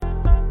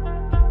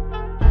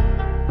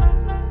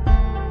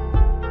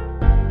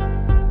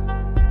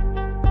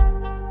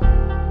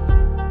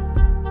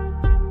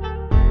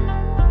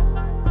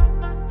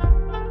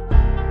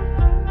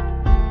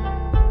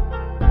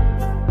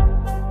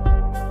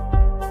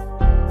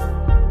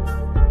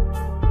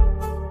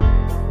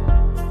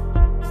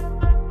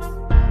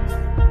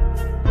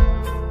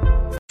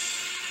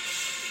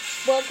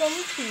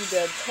welcome to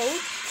the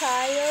Coach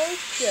Kayode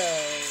Show.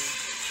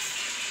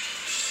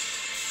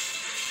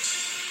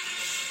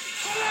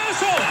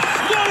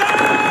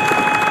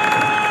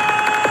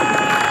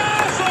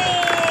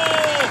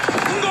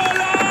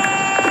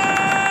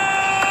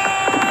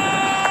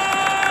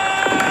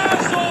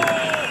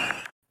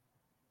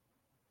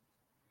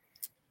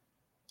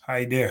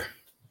 Hi there.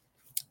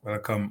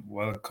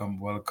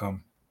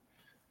 Welcome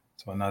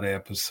to another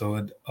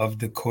episode of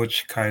the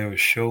Coach Kayode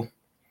Show.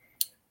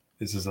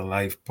 This is a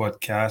live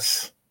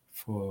podcast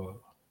for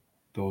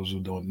those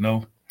who don't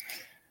know.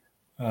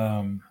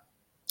 I'm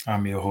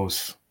your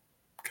host,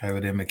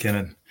 Kayode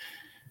Mckinnon.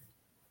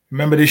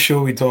 Remember this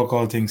show, we talk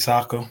all things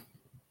soccer.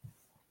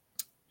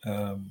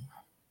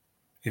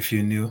 If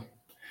you're new,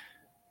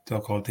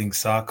 talk all things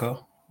soccer.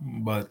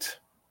 But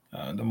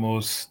the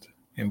most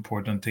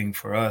important thing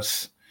for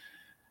us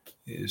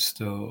is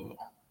to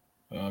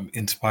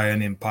inspire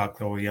and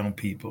impact our young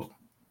people.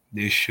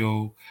 This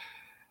show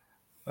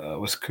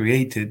was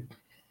created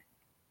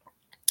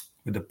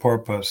with the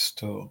purpose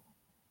to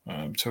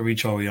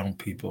reach our young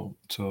people,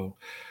 to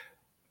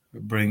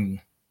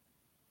bring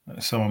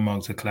some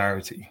amount of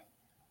clarity.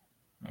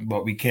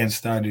 But we can't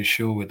start this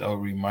show without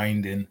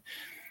reminding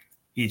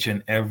each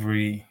and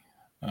every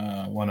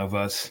one of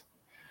us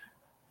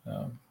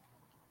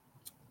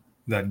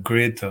that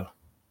greater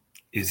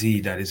is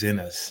He that is in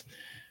us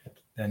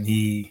than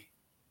he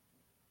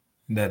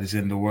that is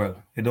in the world.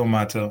 It don't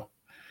matter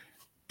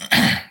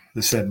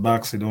the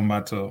setbacks. It don't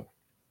matter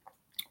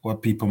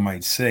what people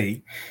might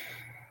say.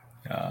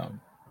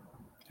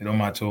 It don't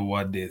matter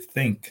what they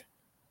think.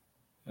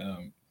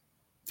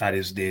 That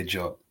is their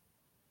job,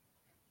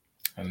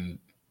 and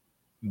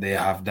they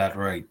have that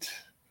right,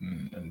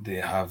 and they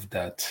have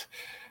that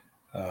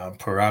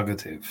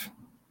prerogative.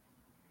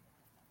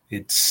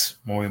 It's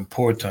more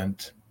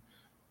important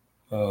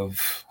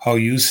of how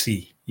you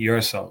see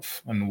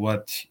yourself and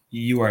what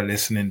you are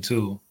listening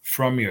to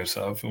from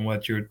yourself and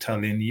what you're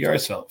telling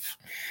yourself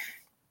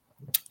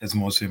is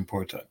most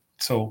important.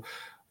 So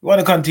we want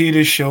to continue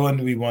this show,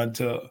 and we want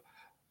to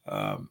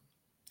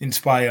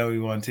inspire, we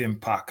want to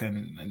impact,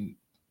 and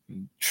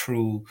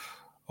through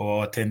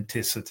our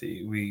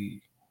authenticity,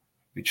 we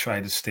try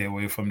to stay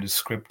away from the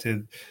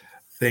scripted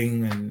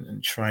thing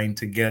and trying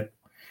to get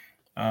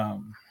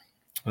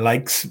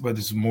likes, but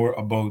it's more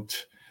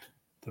about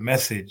the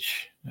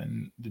message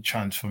and the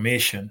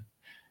transformation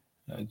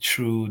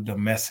through the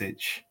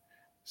message.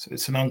 So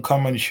it's an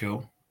uncommon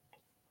show,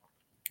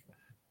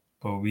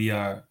 but we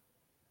are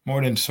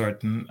more than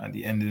certain at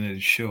the end of the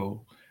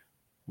show,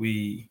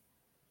 we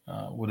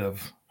would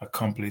have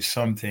accomplished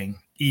something,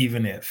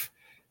 even if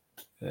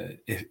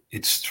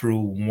it's through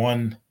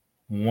one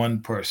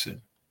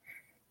person.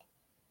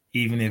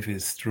 Even if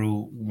it's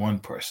through one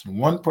person.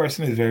 One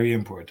person is very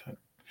important.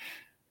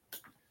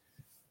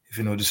 If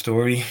you know the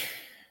story,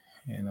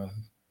 the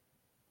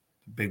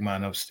big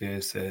man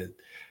upstairs said,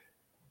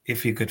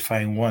 if you could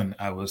find one,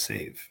 I will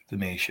save the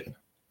nation.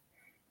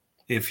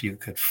 If you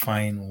could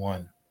find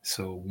one.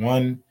 So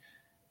one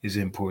is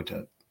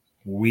important.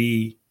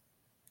 We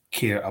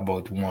care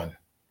about one.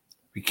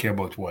 We care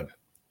about one.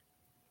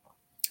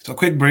 So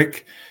quick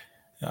break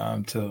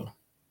to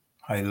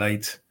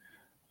highlight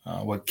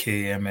what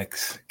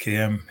KMXVI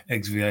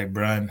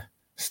brand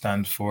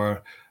stands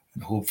for,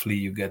 and hopefully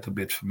you get a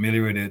bit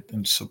familiar with it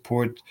and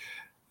support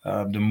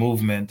the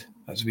movement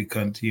as we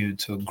continue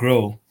to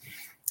grow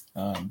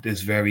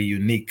this very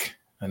unique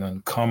and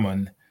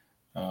uncommon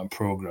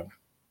program.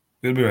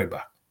 We'll be right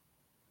back.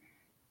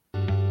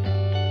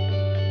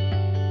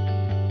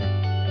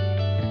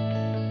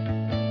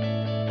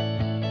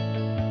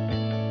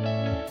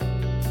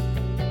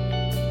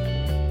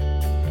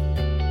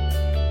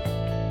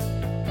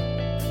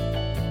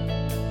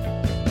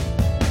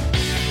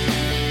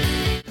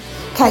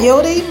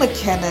 Kayode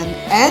Mckinnon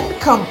and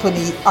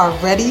Company are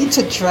ready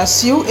to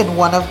dress you in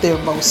one of their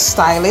most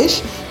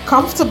stylish,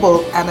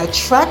 comfortable, and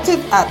attractive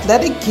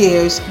athletic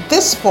gears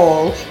this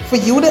fall for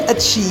you to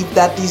achieve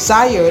that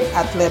desired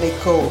athletic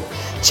goal.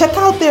 Check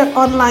out their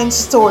online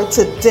store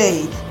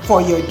today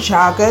for your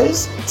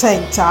joggers,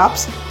 tank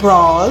tops,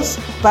 bras,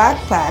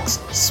 backpacks,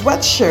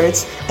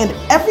 sweatshirts, and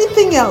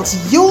everything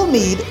else you'll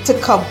need to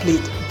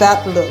complete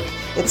that look.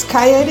 It's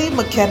Kayode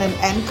Mckinnon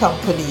and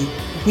Company.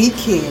 We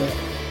care.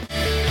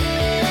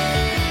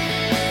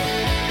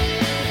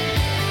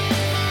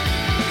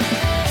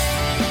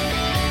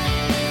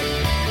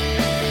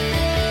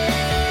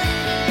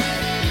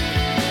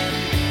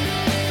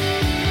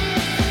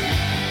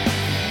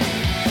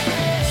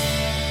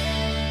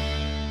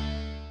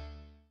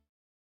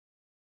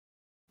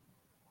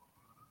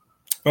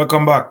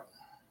 Welcome back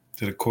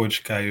to the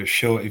Coach Kayode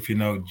Show. If you're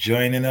now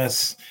joining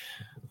us,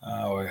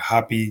 we're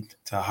happy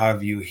to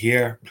have you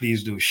here.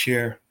 Please do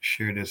share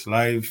this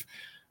live.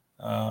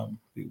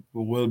 We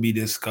will be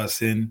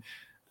discussing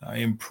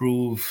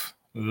improve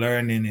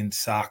learning in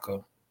soccer.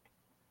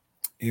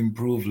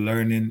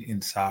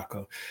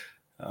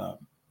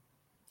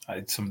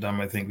 Sometimes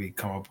I think we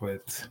come up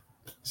with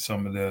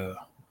some of the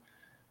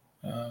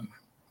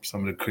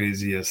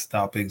craziest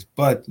topics,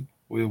 but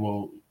we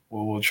will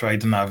we'll try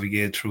to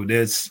navigate through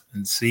this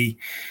and see.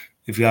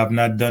 If you have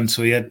not done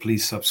so yet,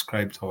 please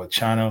subscribe to our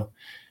channel,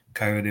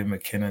 Kayode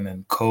Mckinnon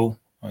and Co.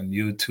 on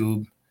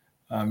YouTube.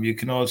 You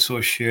can also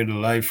share the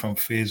live from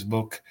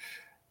Facebook,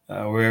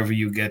 wherever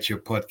you get your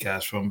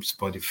podcast from,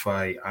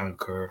 Spotify,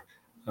 Anchor.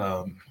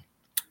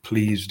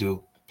 Please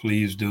do.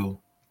 Please do.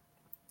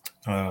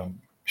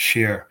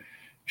 Share.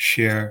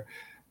 Share.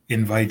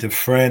 Invite a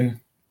friend.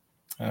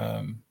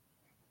 Um,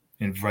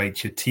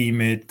 Invite your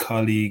teammate,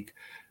 colleague.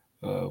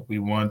 We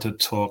want to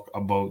talk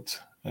about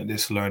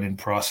this learning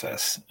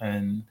process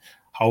and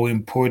how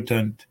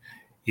important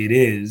it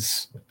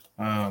is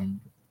um,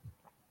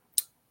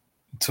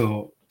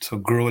 to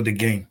grow the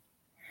game.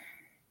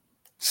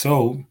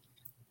 So,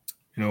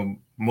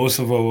 most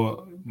of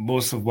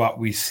what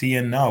we see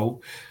and now,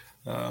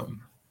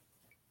 um,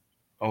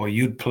 our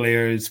youth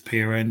players,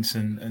 parents,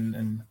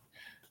 and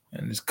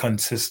it's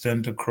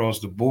consistent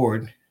across the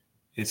board.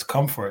 It's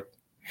comfort.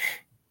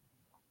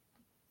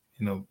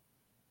 You know,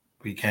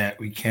 we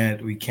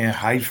can't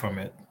hide from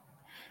it.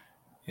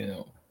 You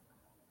know,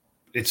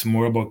 it's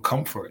more about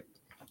comfort.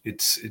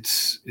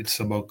 It's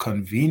about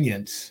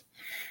convenience.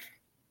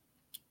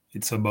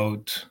 It's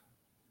about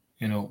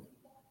you know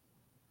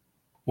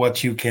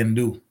what you can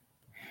do.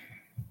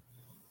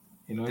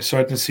 A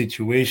certain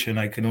situation,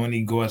 I can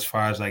only go as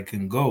far as I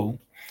can go,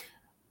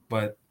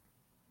 but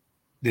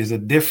there's a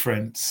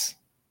difference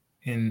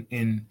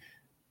in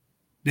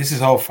this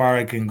is how far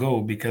I can go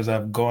because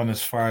I've gone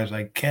as far as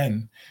I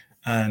can,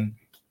 and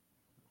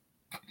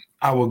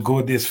I will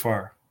go this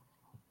far.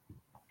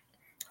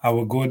 I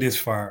will go this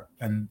far,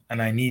 and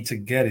I need to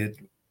get it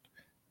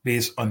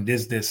based on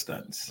this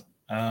distance.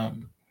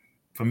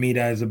 For me,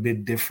 that is a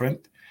bit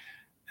different,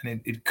 and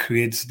it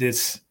creates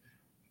this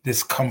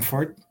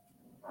discomfort,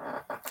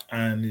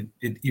 and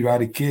it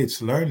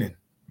eradicates learning.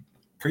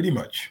 Pretty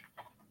much,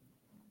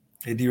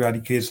 it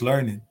eradicates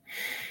learning,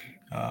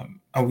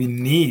 and we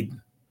need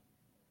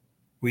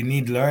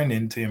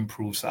learning to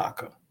improve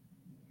soccer.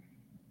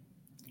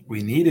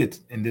 We need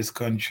it in this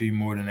country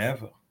more than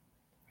ever,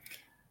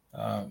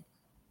 um,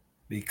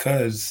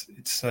 because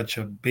it's such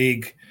a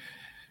big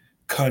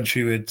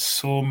country with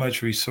so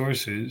much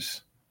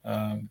resources,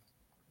 um,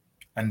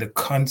 and the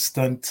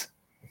constant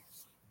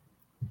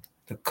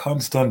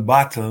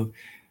battle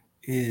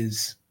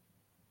is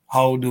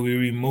how do we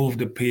remove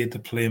the pay to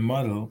play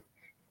model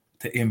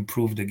to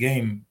improve the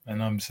game?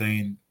 And I'm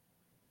saying,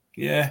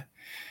 yeah,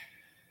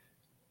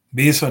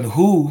 based on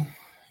who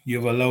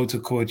you've allowed to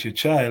coach your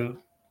child,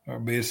 or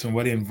based on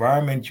what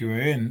environment you're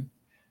in,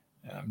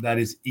 that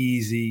is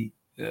easy.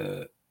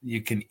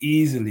 You can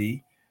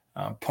easily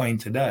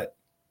point to that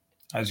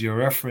as your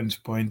reference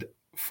point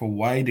for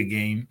why the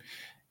game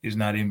is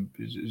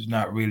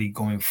not really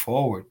going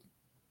forward,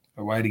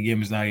 or why the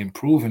game is not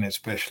improving,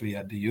 especially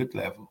at the youth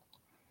level.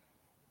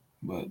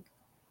 But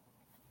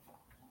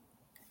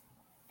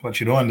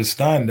you don't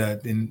understand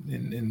that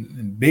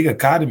in big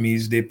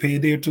academies they pay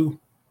there too.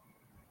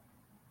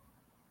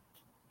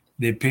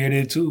 They pay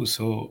there too.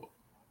 So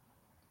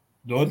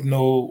don't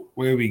know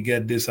where we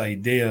get this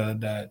idea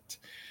that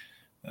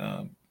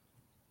um,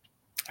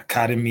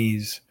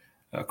 academies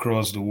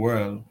across the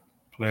world,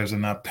 players are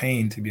not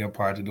paying to be a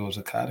part of those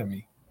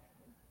academy.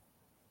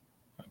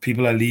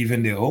 People are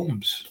leaving their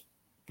homes,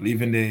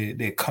 leaving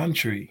their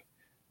country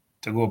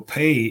to go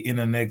pay in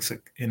the next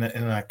in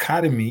an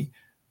academy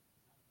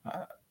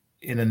uh,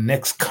 in the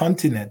next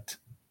continent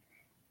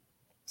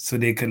so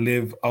they could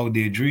live out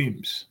their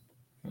dreams.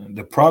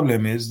 The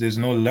problem is there's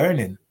no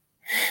learning.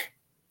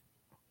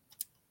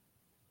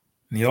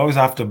 And you always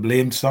have to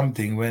blame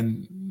something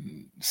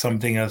when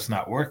something else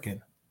not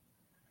working.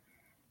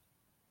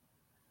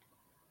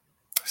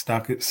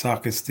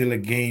 Soccer is still a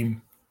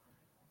game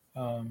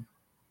um,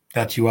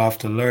 that you have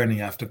to learn.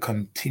 You have to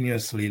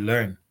continuously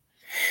learn.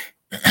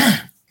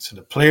 So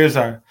the players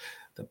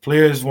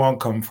want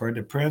comfort.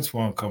 The parents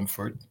want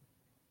comfort.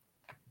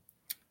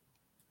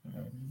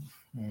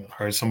 I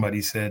heard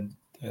somebody said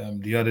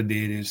the other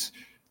day, there's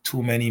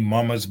too many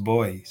mama's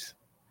boys.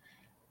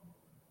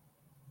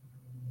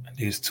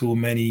 There's too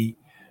many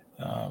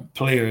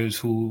players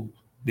who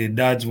their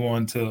dads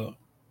want to.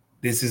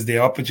 This is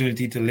their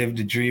opportunity to live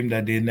the dream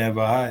that they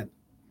never had,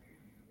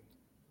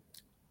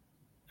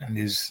 and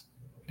there's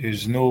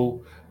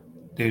no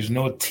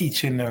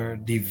teaching or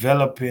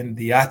developing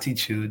the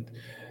attitude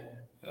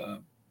uh,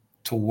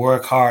 to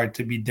work hard,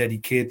 to be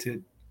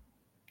dedicated,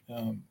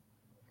 um,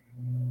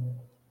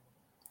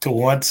 to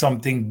want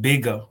something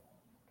bigger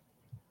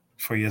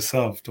for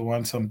yourself, to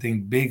want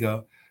something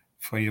bigger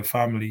for your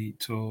family,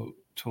 to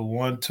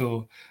want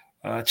to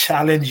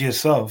challenge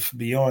yourself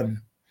beyond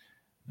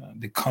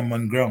the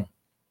common ground.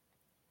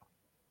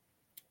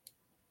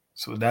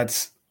 So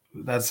that's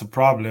a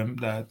problem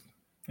that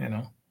you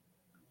know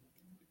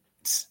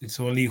it's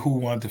only who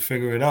want to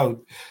figure it out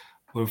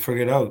will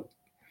figure it out.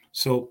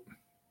 So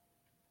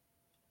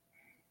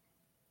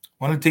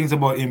one of the things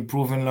about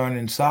improving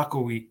learning soccer,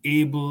 um, we're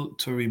able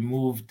to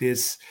remove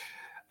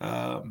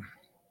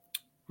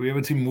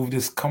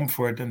this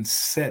comfort and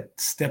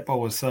step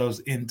ourselves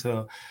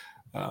into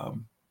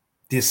um,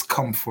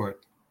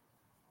 discomfort.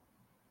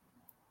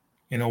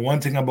 One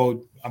thing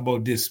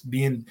about this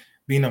being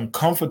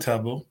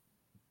uncomfortable,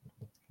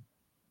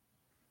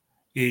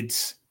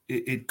 it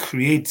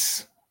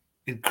creates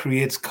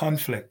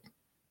conflict.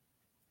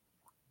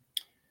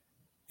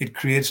 It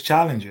creates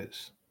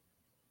challenges.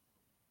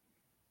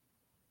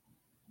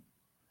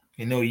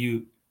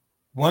 You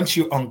once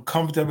you're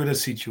uncomfortable with a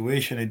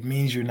situation, it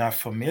means you're not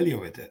familiar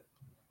with it.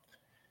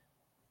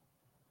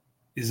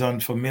 It's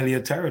unfamiliar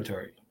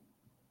territory.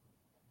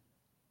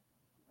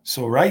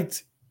 So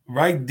right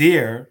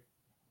there,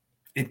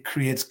 it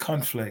creates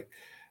conflict,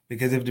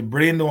 because if the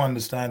brain don't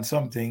understand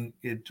something,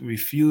 it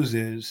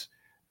refuses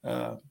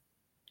uh,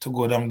 to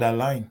go down that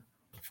line,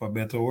 for a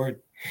better word.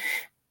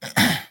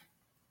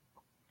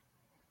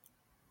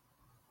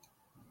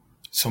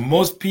 So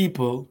most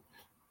people,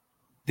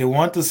 they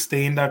want to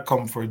stay in that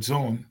comfort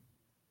zone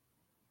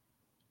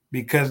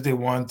because they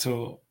want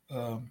to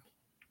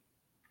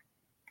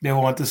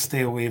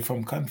stay away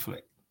from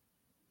conflict.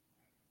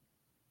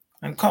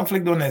 And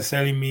conflict don't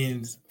necessarily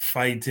mean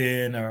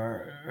fighting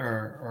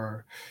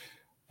or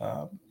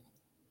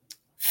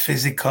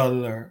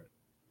physical, or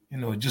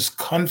just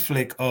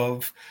conflict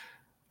of,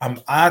 I'm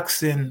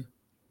asking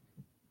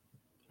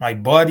my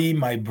body,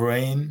 my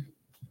brain,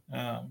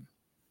 um,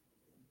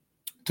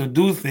 to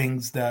do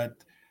things that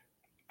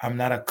I'm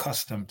not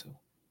accustomed to.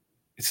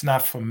 It's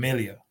not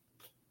familiar.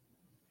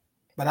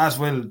 But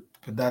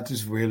that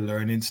is where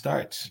learning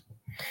starts.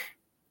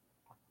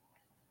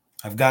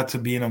 I've got to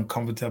be in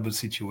uncomfortable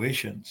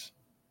situations.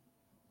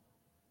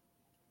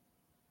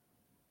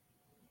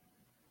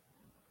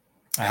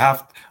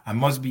 I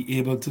must be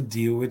able to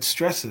deal with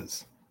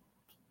stresses.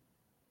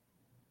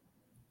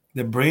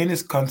 The brain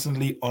is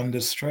constantly under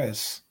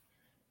stress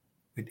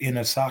within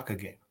a soccer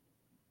game.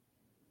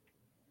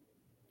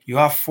 You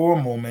have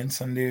 4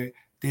 moments, and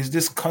there's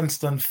this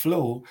constant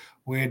flow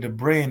where the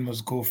brain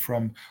must go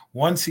from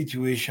one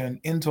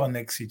situation into a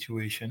next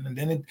situation, and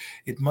then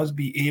it must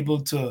be able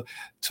to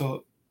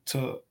to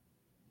to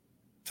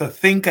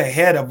think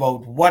ahead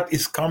about what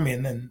is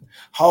coming and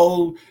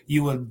how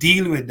you will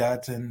deal with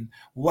that, and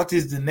what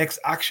is the next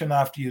action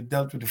after you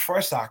dealt with the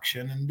first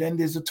action, and then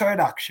there's a third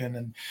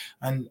action,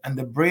 and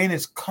the brain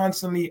is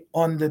constantly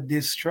under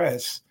this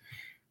stress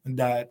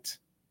that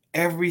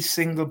every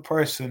single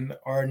person,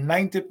 or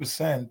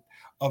 90%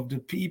 of the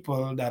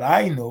people that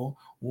I know,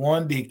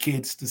 want their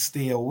kids to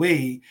stay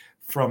away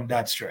from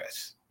that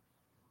stress.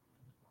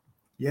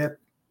 Yet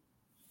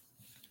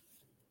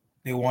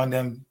they want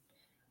them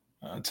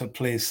to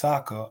play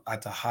soccer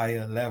at a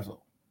higher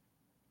level.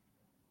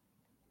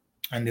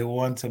 And they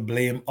want to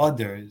blame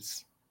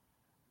others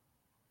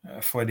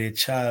for their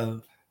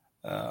child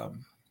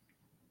um,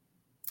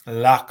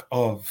 lack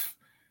of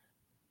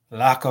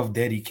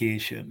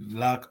dedication,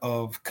 lack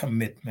of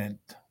commitment,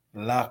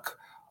 lack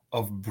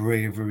of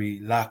bravery,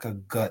 lack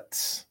of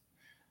guts,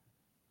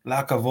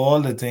 lack of all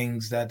the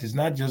things that is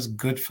not just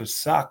good for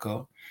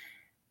soccer,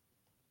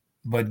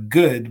 but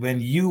good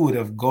when you would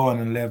have gone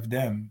and left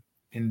them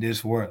in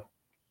this world.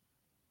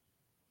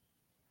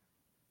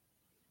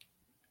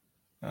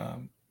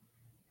 Um,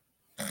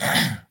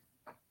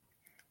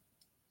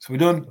 so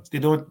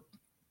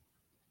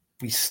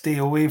we stay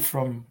away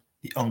from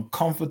the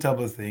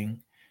uncomfortable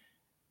thing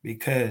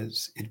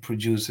because it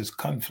produces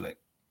conflict.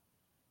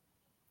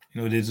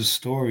 There's a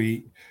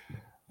story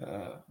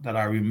that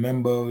I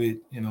remember with,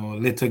 a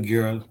little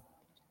girl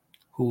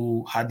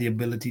who had the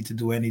ability to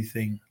do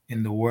anything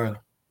in the world.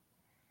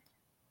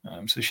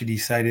 So she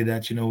decided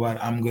that,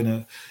 what, I'm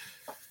gonna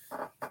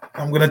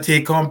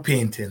take on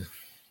painting.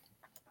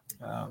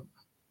 Um,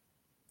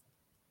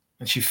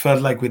 and she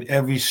felt like with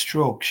every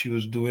stroke she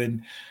was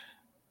doing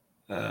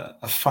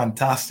a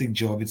fantastic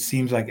job. It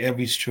seems like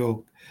every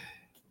stroke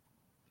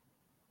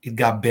it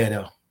got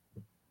better.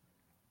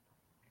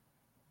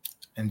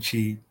 And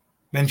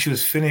when she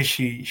was finished,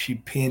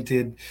 she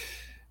painted.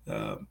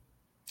 Uh,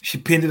 she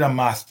painted a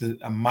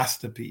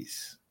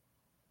masterpiece.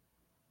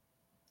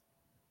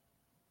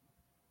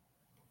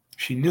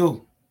 She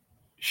knew.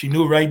 She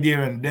knew right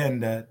there and then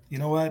that,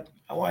 what,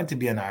 I wanted to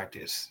be an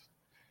artist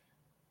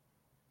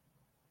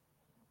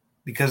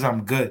because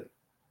I'm good.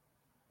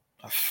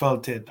 I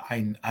felt it.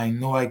 I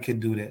know I could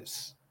do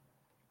this.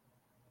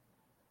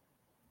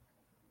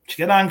 She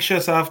got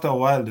anxious after a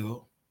while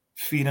though,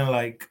 feeling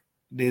like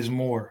there's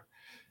more.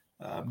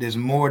 There's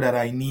more that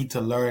I need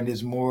to learn.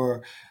 There's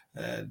more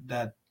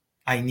that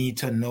I need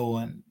to know,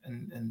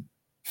 and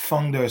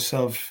found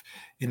herself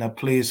in a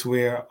place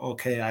where,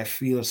 okay, I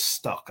feel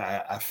stuck.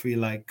 I feel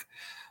like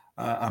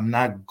I'm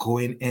not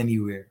going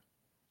anywhere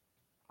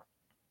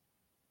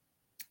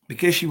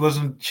because she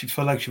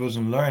felt like she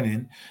wasn't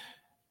learning.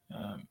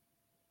 Um,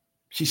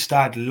 she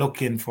started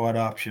looking for other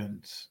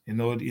options.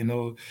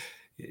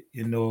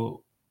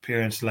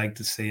 Parents like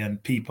to say,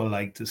 and people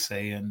like to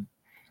say, and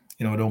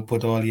don't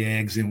put all your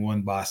eggs in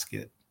one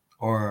basket,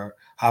 or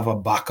have a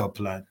backup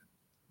plan.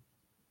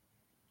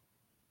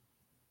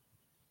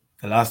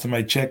 The last time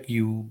I checked,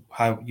 you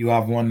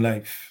have one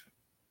life,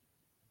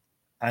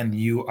 and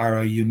you are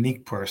a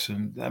unique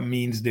person. That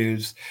means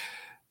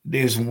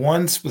there's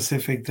one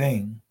specific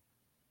thing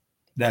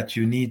that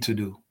you need to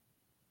do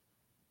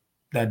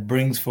that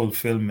brings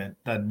fulfillment,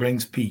 that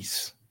brings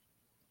peace.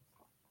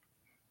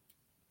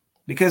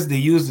 Because they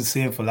use the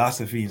same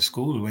philosophy in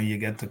school. When you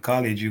get to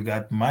college, you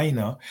got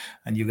minor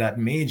and you got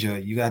major.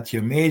 You got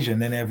your major,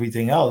 and then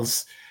everything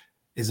else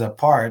is a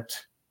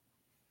part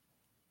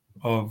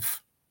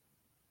of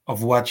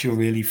what you're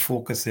really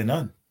focusing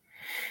on.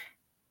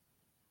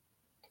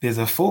 There's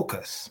a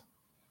focus.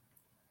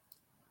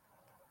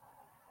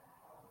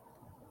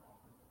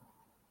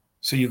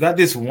 So you got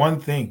this one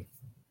thing.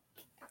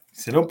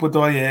 So don't put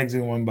all your eggs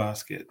in one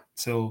basket.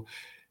 So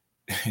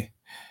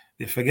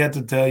they forget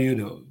to tell you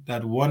though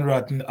that one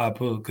rotten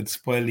apple could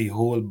spoil the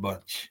whole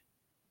bunch.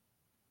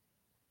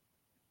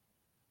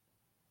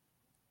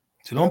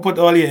 So don't put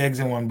all your eggs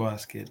in one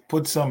basket.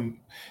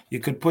 You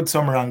could put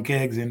some rank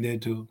eggs in there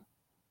too.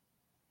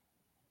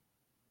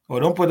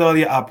 Or don't put all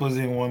your apples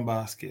in one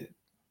basket.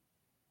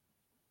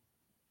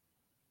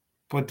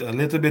 Put a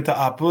little bit of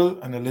apple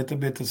and a little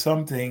bit of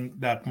something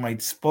that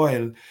might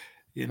spoil,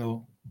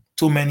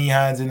 too many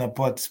hands in a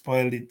pot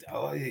spoil it.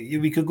 Oh,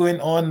 we could go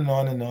on and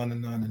on and on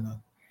and on and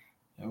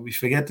on. We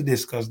forget to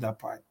discuss that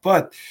part.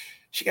 But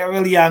she got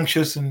really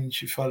anxious and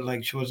she felt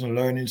like she wasn't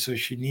learning, so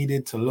she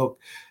needed to look,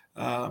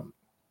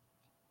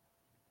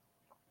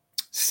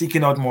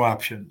 seeking out more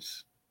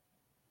options.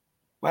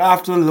 But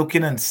after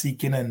looking and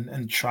seeking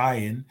and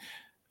trying,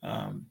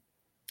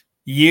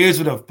 years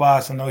would have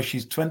passed, and now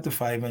she's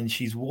 25 and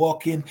she's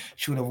walking.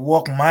 She would have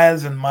walked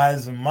miles and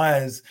miles and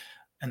miles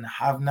and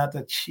have not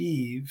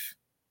achieved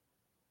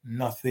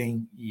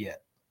nothing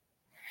yet.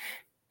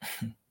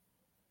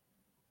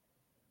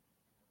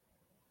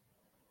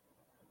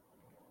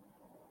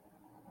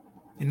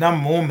 In that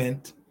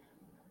moment,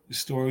 the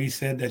story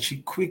said that she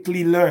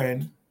quickly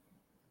learned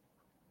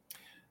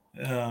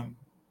that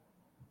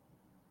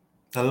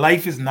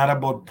life is not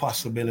about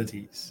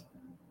possibilities.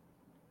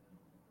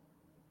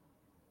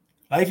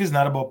 Life is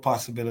not about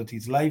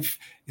possibilities. Life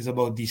is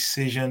about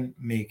decision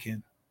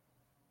making.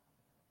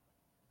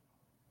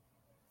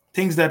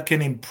 Things that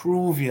can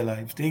improve your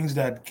life, things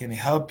that can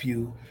help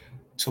you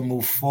to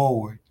move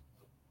forward.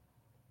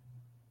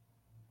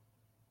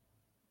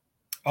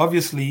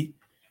 Obviously,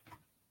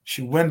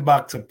 she went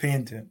back to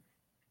painting.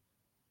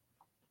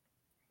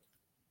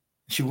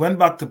 She went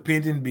back to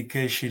painting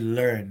because she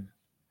learned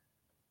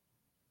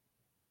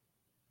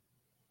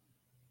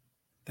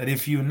that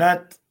if you're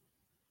not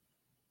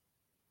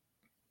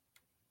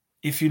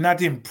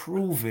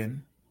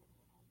improving,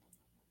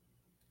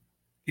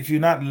 if you're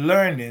not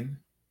learning,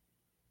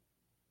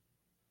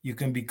 you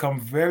can become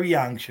very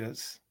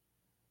anxious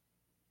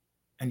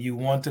and you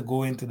want to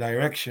go into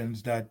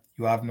directions that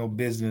you have no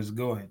business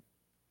going.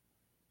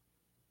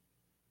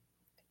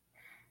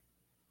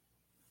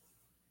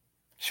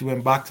 She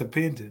went back to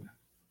painting.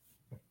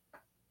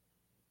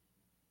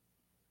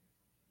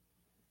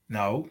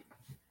 Now,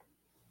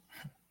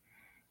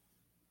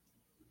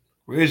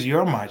 where's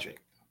your magic?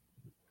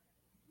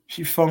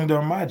 She found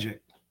her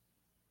magic.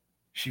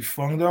 She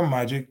found her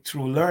magic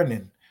through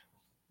learning.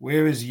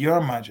 Where is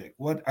your magic?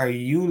 What are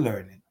you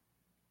learning?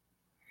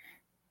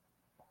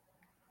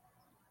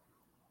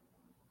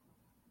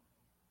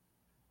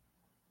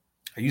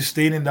 Are you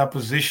staying in that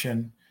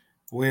position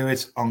where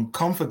it's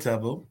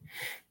uncomfortable?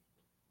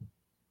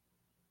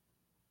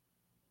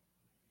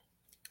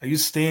 Are you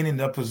staying in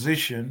that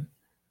position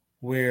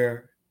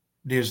where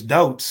there's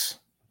doubts?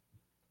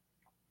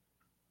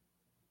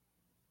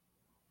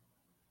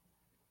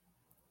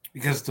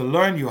 Because to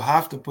learn, you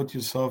have to put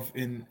yourself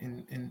in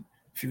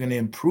if you're going to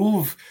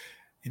improve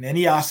in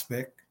any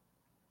aspect,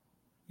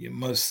 you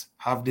must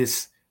have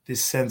this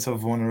sense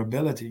of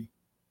vulnerability.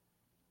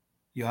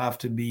 You have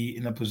to be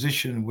in a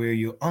position where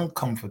you're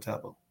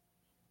uncomfortable.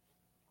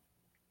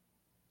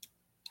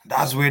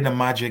 That's where the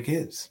magic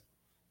is.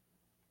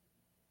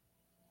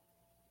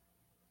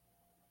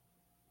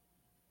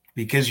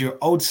 Because you're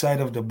outside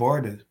of the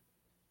border.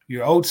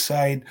 You're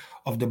outside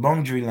of the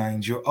boundary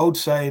lines. You're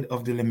outside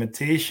of the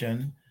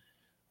limitation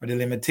or the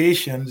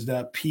limitations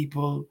that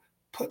people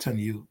put on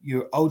you.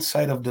 You're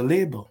outside of the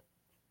label.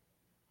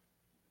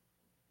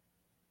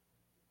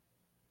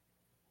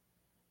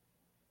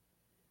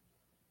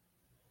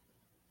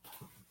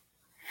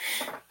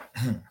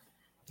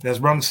 As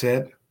Brown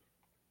said,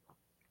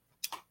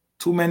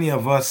 too many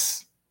of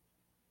us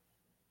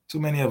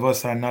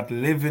are not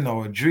living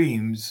our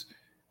dreams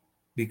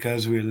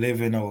because we're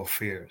living our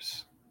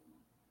fears.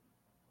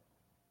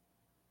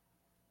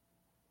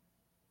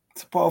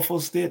 It's a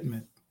powerful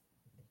statement.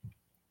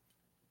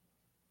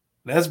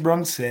 Les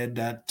Brown said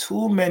that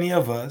too many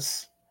of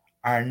us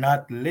are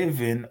not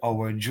living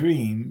our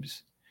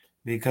dreams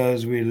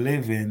because we're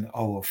living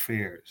our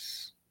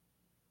fears.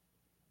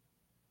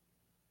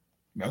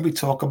 When we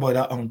talk about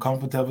that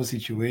uncomfortable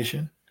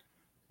situation,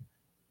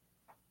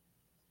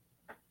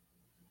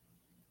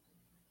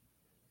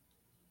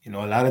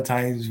 a lot of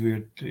times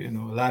a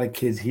lot of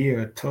kids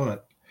here are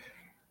taught,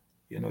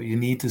 you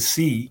need to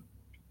see,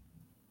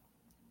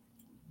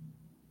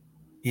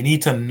 you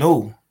need to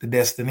know the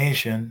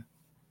destination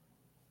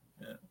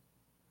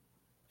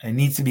It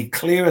needs to be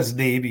clear as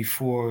day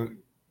before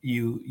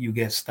you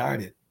get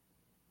started.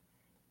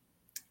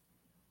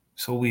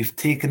 So we've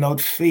taken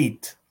out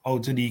faith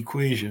out of the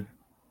equation.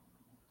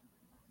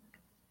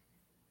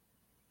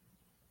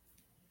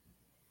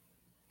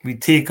 We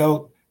take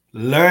out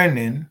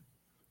learning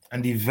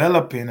and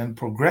developing and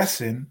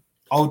progressing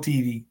out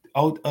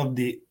of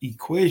the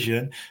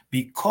equation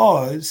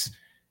because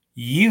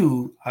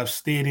you have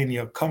stayed in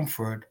your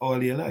comfort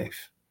all your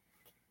life.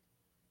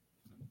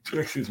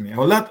 Excuse me.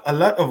 A lot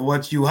of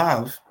what you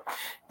have,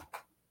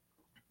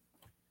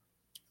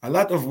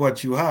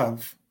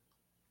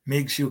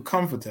 makes you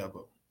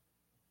comfortable.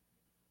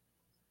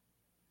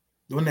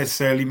 Don't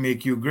necessarily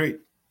make you great.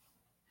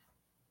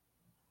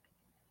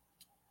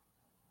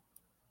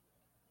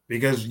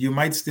 Because you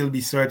might still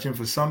be searching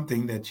for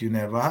something that you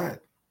never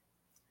had.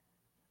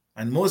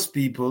 And most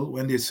people,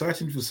 when they're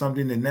searching for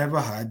something they never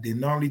had, they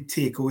normally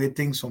take away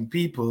things from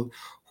people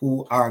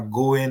who are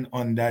going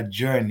on that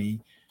journey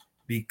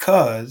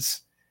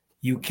because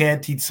you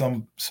can't teach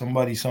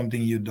somebody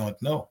something you don't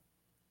know.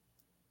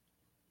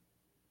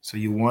 So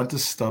you want to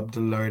stop the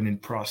learning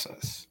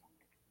process.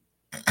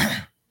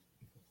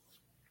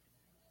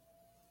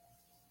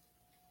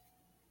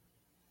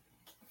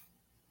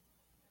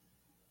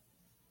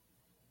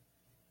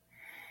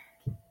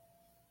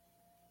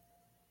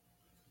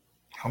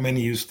 How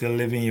many of you still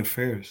live in your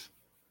fears?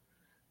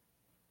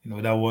 You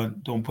know, that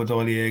one, don't put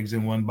all your eggs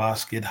in one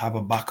basket, have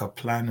a backup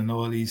plan and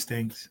all these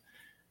things.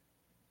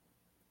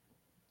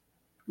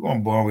 You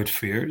weren't born with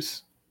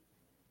fears.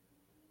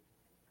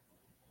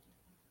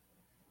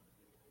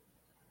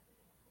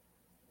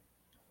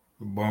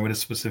 You're born with a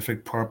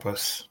specific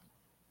purpose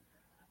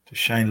to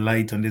shine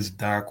light on this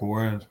dark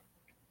world,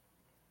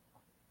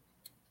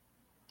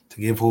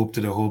 to give hope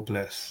to the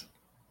hopeless,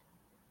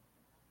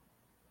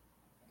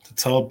 to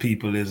tell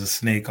people there's a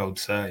snake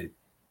outside.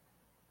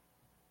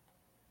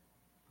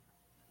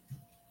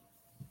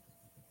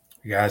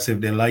 Guys, if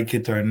they like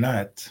it or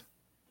not,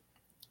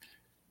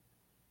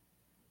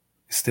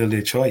 it's still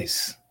their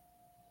choice.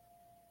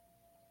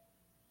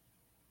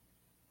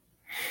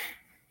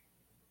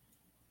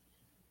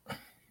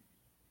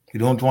 We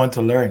don't want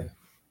to learn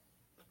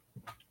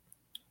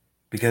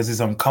because it's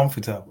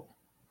uncomfortable.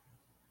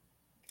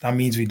 That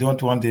means we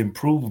don't want to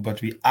improve,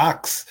 but we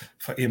ask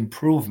for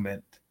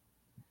improvement.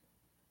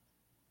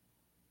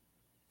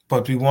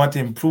 But we want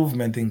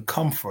improvement in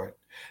comfort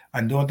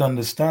and don't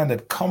understand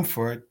that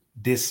comfort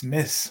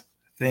dismiss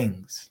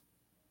things.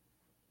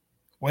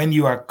 When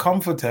you are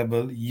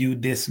comfortable, you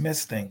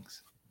dismiss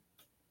things.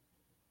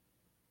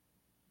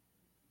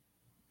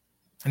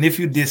 And if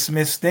you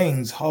dismiss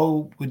things,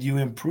 how would you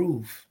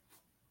improve?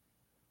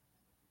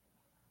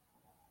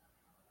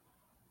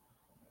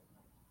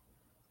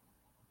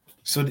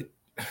 So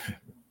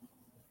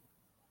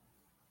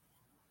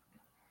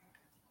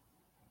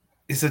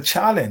it's a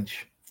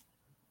challenge.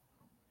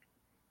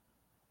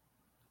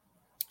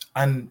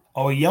 And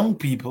our young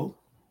people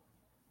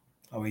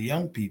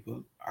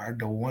are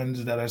the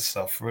ones that are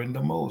suffering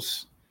the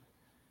most.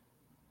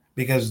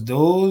 Because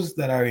those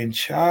that are in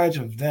charge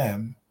of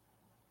them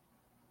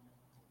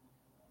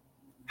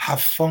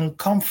have found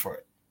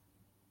comfort.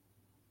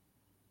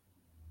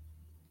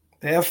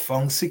 They have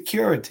found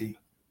security.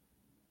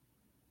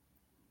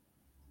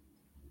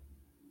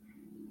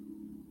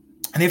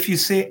 And if you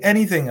say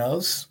anything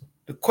else,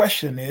 the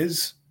question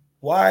is,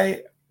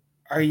 why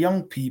are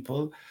young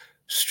people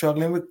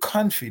struggling with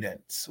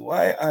confidence?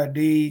 Why are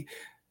they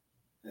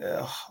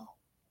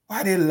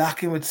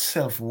lacking with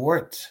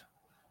self-worth,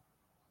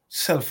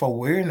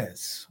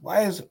 self-awareness?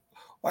 Why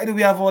do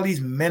we have all these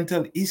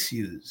mental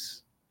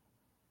issues?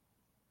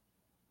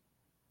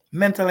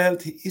 Mental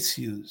health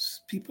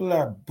issues. People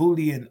are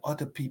bullying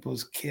other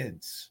people's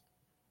kids.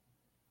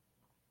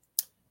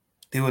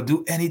 They will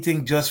do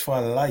anything just for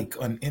a like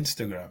on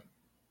Instagram,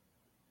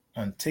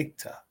 on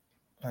TikTok,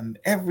 and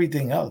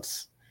everything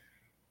else.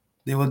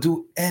 They will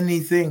do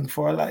anything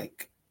for a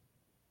like.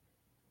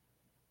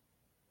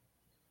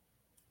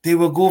 They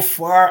will go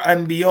far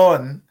and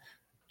beyond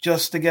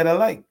just to get a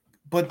like.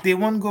 But they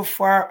won't go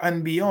far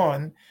and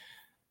beyond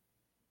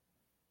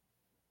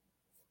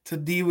to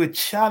deal with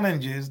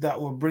challenges that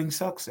will bring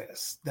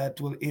success,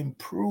 that will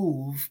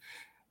improve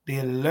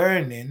their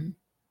learning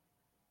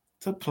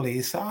to play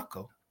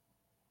soccer.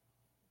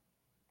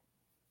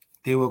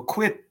 They will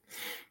quit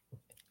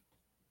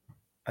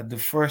at the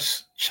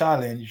first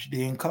challenge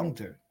they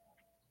encounter.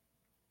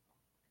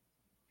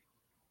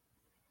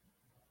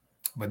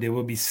 But they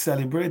will be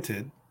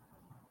celebrated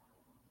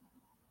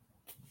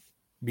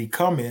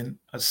becoming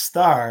a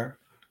star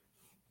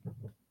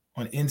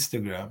on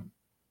Instagram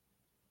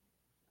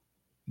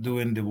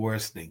doing the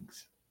worst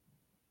things.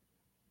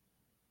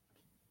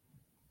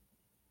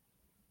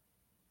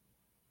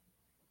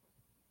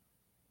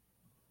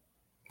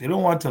 They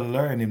don't want to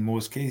learn in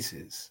most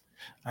cases.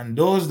 And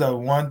those that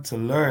want to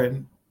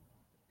learn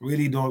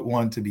really don't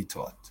want to be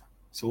taught.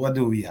 So what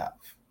do we have?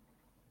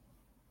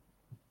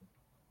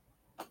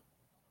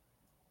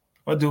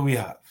 What do we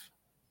have?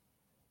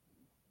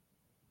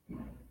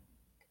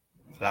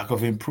 Lack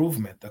of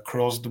improvement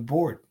across the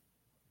board.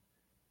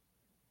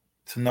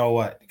 So now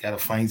what? You got to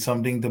find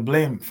something to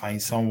blame,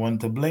 find someone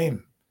to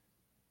blame.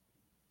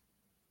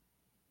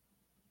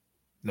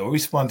 No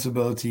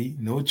responsibility,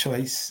 no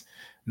choice,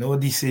 no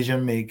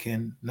decision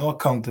making, no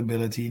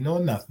accountability, no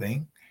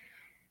nothing.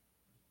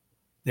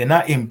 They're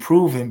not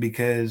improving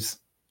because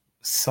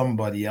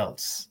somebody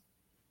else.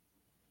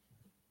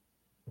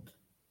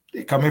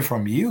 They're coming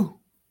from you.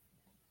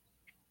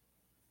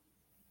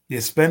 They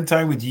spend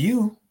time with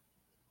you.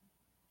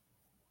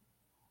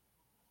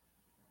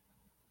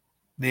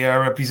 They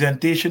are a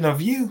representation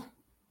of you.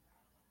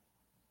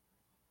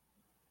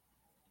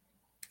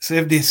 So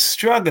if they're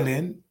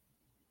struggling,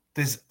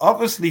 there's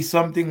obviously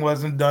something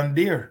wasn't done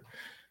there.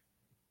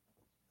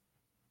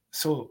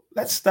 So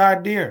let's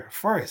start there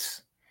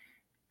first.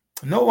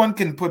 No one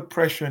can put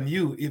pressure on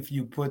you if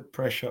you put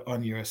pressure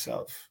on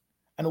yourself.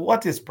 And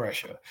what is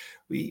pressure?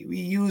 We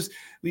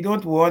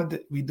don't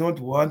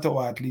want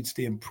our athletes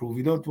to improve.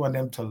 We don't want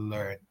them to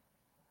learn.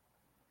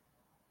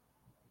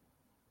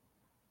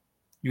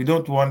 You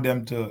don't want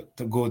them to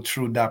go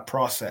through that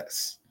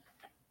process.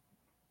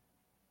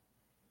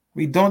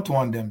 We don't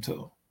want them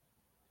to.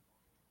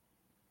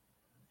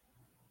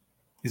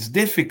 It's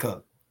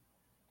difficult.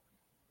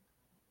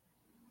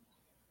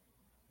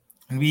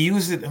 And we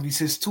use it and we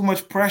say it's too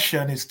much pressure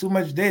and it's too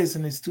much this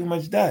and it's too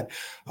much that.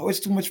 Oh, it's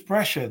too much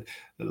pressure.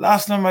 The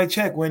last time I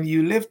checked, when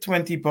you lift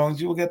 20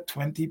 pounds, you will get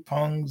 20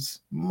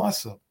 pounds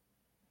muscle.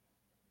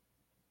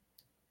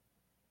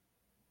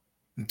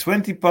 And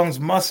 20 pounds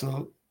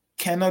muscle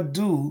cannot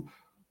do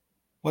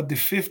what the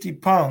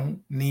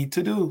 50-pound need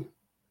to do.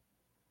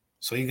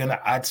 So you're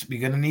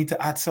gonna need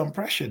to add some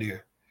pressure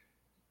there.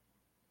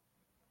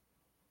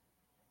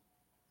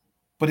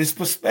 But it's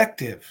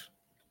perspective.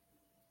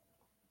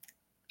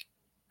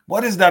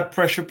 What is that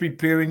pressure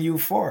preparing you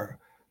for?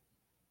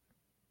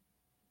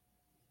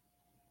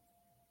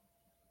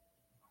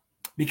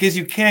 Because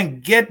you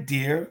can't get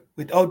there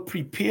without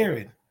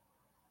preparing.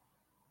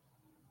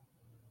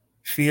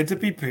 Fail to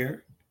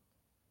prepare,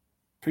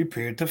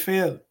 prepare to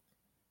fail.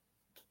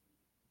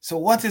 So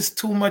what is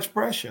too much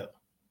pressure?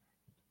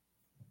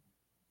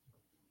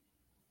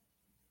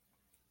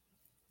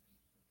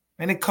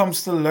 When it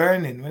comes to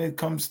learning, when it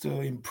comes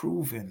to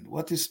improving,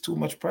 what is too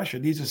much pressure?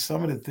 These are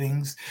some of the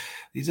things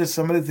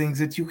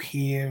that you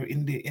hear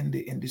in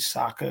the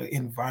soccer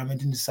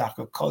environment, in the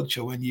soccer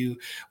culture, when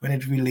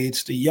it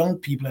relates to young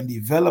people and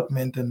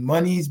development, and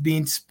money is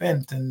being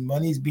spent and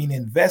money is being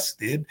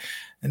invested,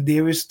 and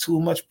there is too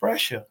much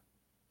pressure.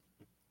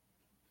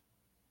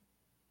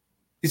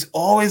 It's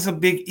always a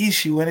big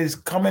issue when it's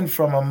coming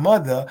from a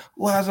mother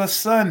who has a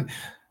son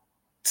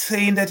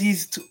saying that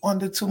he's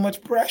under too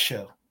much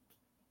pressure,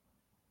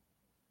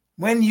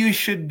 when you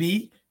should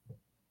be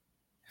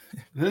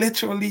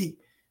literally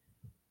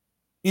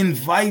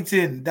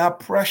inviting that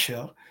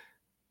pressure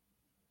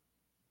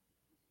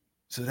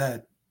so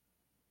that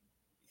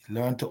you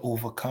learn to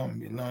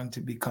overcome, you learn to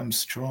become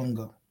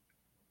stronger,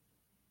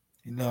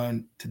 you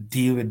learn to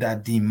deal with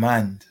that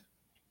demand.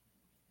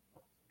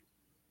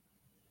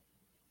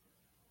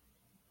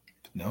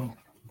 No,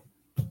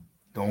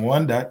 don't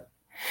want that.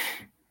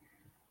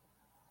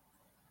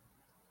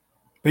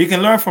 But you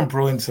can learn from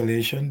Pro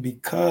Installation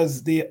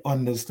because they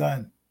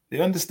understand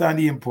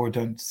the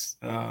importance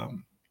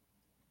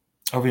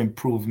of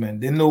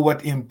improvement. They know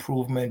what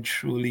improvement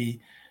truly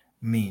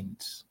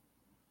means.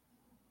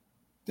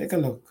 Take a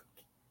look.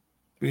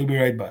 We'll be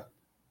right back.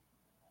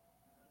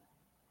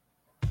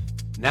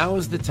 Now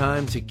is the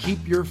time to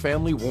keep your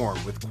family warm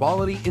with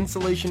quality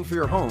insulation for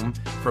your home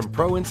from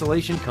Pro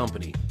Insulation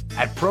Company.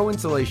 At Pro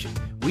Insulation,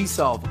 we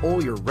solve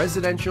all your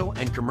residential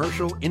and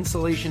commercial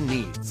insulation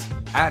needs.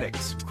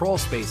 Attics, crawl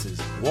spaces,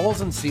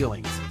 walls and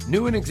ceilings,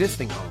 new and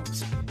existing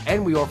homes.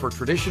 And we offer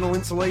traditional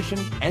insulation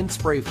and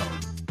spray foam.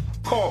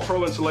 Call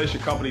Pro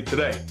Insulation Company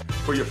today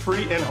for your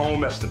free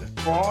in-home estimate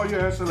for all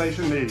your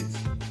insulation needs.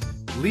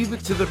 Leave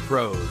it to the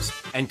pros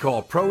and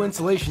call Pro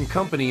Insulation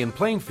Company in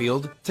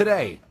Plainfield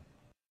today.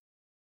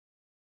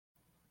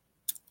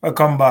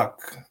 Welcome back.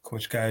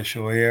 Coach Kayode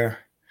Show here.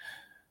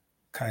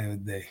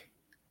 Kayode.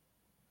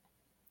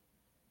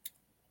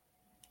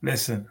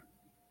 Listen,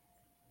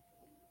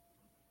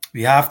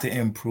 we have to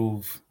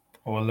improve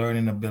our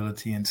learning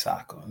ability in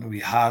soccer. We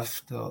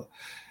have to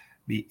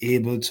be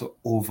able to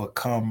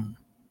overcome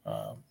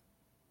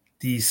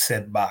these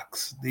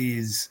setbacks.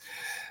 There's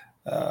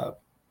a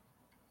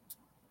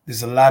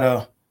lot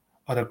of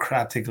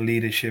autocratic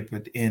leadership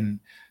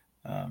within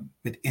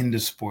the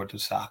sport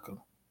of soccer,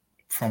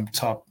 from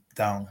top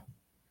down,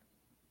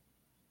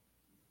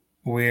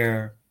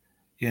 where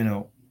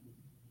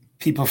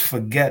people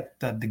forget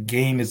that the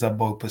game is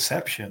about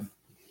perception,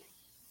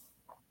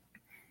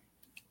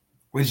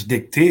 which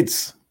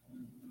dictates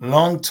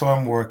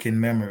long-term working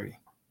memory.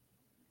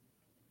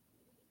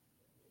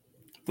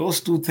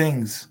 Those two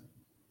things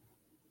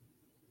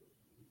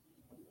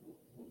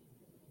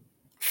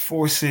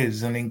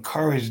forces and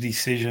encourage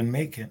decision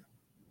making.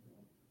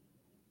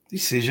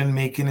 Decision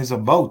making is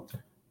about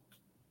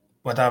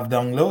what I've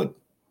downloaded,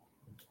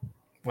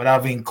 what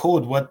I've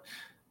encoded, what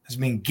has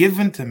been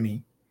given to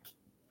me.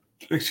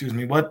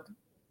 What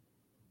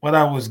what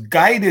I was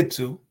guided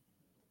to,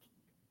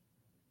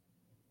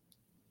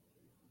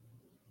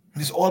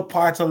 is all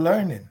part of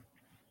learning.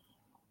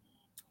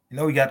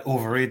 We got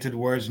overrated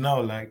words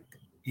now like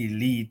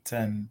elite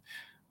and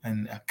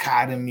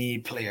academy,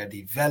 player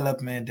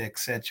development,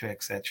 etc.,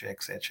 etc.,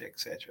 etc.,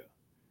 etc.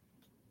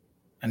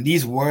 And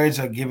these words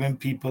are giving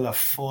people a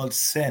false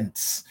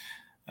sense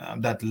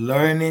that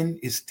learning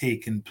is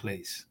taking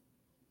place.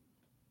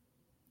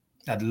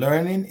 That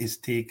learning is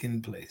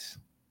taking place.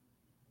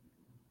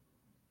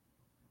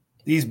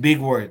 These big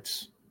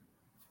words.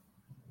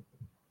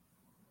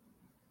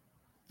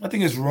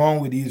 Nothing is wrong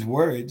with these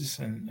words,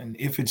 and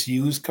if it's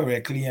used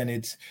correctly and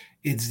it's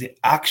the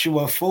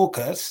actual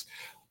focus,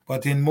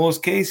 but in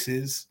most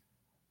cases,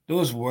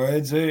 those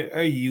words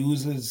are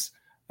used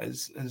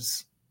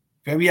as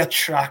very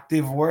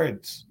attractive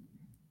words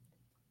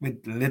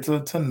with little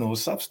to no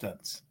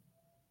substance.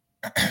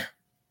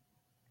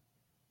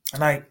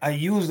 And I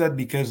use that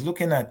because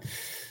looking at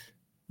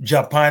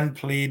Japan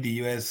play the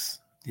US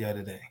the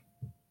other day.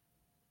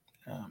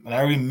 And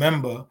I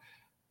remember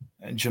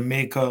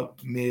Jamaica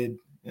made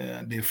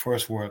their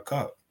first World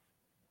Cup.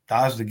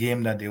 That was the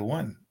game that they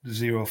won,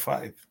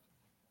 0-5.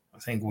 I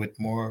think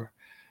Whitmore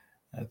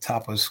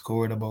Tapa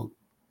scored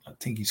I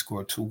think he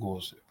scored 2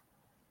 goals there.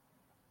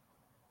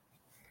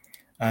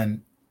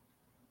 And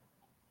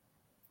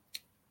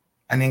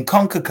in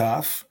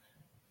CONCACAF,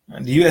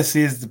 the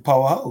USA is the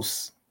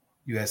powerhouse.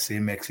 USA,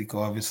 Mexico,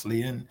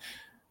 obviously, and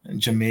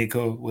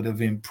Jamaica would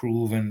have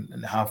improved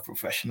and have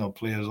professional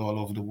players all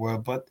over the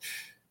world. But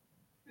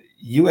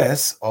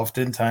US,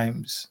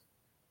 oftentimes,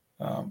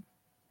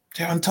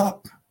 they're on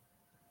top.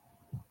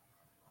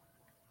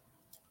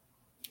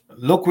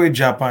 Look where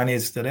Japan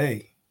is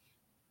today.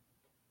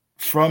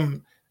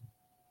 From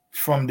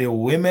the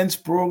women's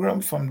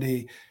program,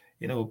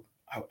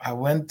 I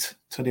went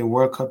to the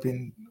World Cup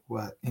in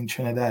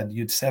Trinidad,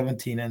 Youth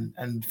 17,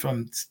 and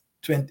from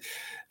 20,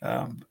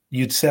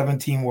 Youth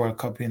 17 World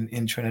Cup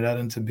in Trinidad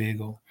and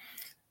Tobago,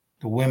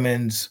 the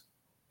women's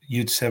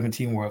Youth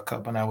 17 World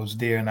Cup, and I was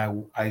there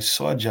and I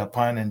saw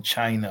Japan and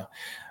China,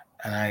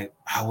 and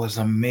I was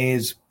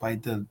amazed by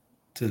the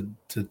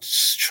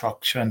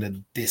structure and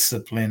the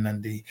discipline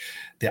and the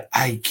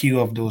IQ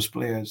of those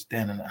players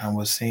then, and I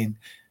was saying,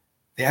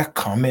 they are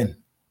coming.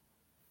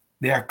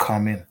 They are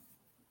coming.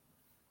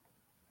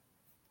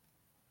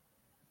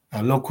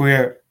 Now look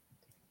what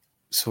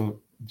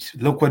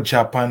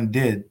Japan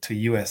did to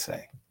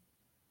USA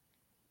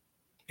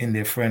in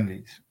their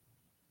friendlies.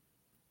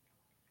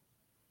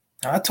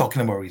 I'm not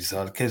talking about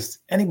results because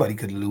anybody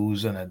could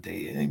lose on a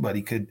day.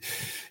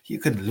 You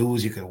could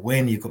lose, you could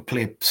win, you could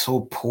play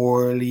so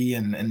poorly,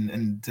 and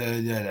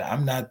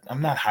I'm not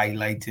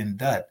highlighting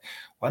that.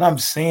 What I'm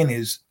saying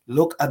is,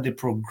 look at the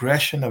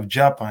progression of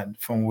Japan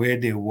from where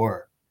they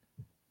were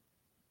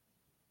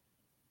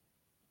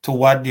to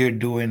what they're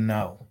doing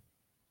now.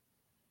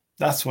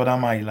 That's what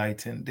I'm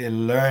highlighting. They're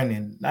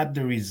learning, not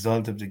the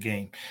result of the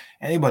game.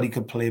 Anybody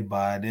could play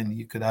bad, and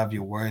you could have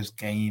your worst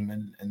game,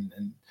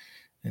 and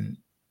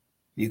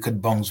you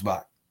could bounce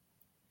back.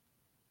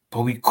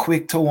 But we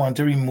quick to want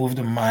to remove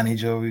the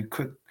manager. We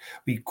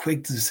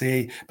quick to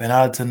say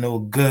Benalta no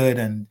good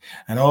and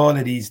all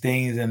of these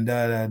things and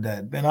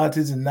that. Benalta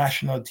is a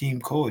national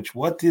team coach.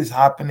 What is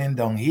happening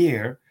down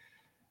here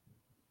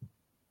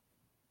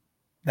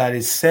that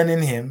is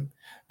sending him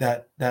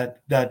that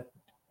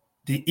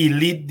the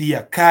elite, the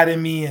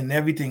academy and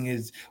everything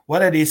is,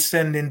 what are they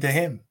sending to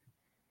him?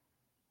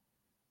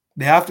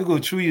 They have to go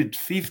through your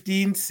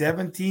 15s,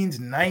 17s,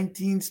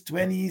 19s,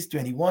 20s,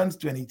 21s,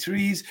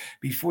 23s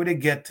before they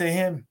get to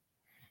him.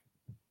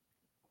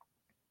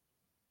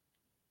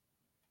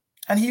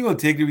 And he will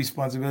take the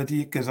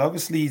responsibility because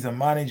obviously he's a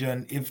manager,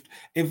 and if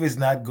it's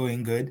not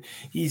going good,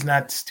 he's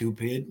not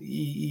stupid.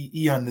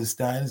 He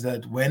understands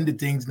that when the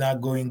thing's not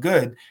going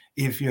good,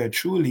 if you're a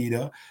true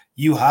leader,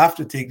 you have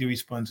to take the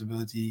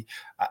responsibility.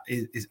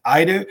 It's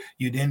either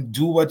you didn't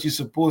do what you're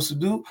supposed to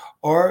do,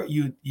 or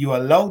you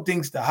allow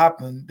things to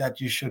happen that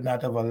you should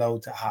not have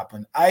allowed to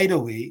happen. Either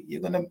way,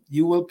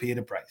 you will pay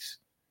the price.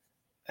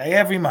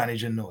 Every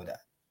manager know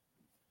that.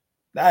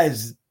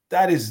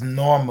 That is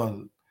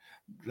normal.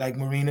 Like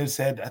Mourinho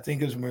said, I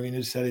think it was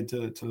Mourinho said it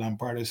to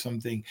Lampard or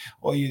something.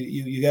 Oh,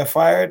 you get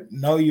fired?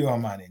 Now you're a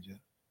manager.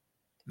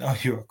 Now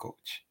you're a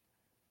coach.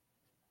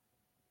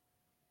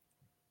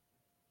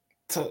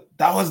 So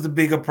that was the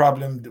bigger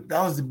problem.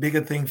 That was the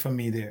bigger thing for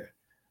me there.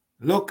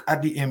 Look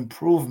at the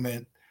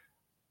improvement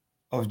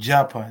of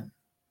Japan.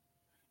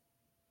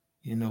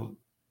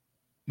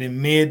 They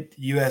made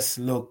US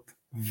look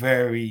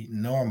very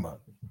normal.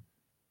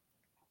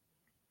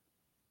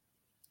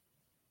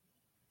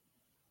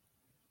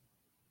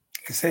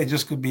 Like I say, it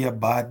just could be a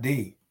bad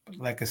day. But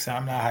like I said,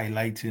 I'm not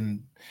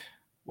highlighting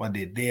what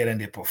they did and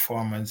their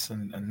performance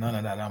and none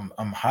of that.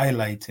 I'm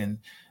highlighting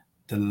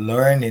the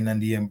learning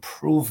and the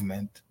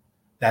improvement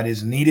that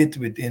is needed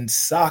within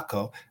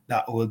soccer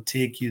that will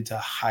take you to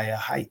higher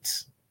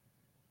heights.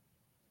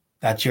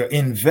 That your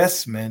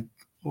investment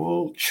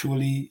will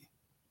truly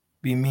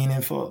be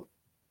meaningful.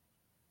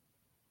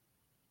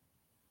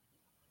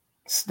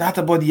 It's not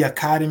about the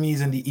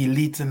academies and the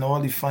elite and all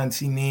the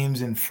fancy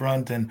names in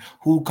front and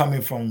who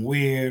coming from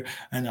where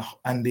and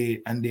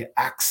the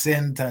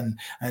accent and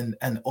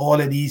all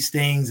of these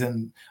things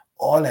and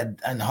all that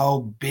and how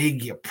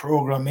big your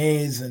program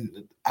is and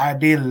are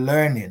they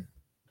learning?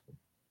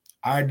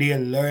 Are they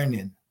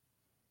learning?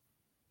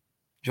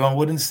 John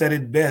Wooden said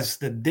it best: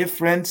 the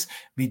difference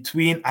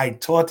between I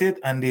taught it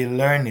and they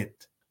learn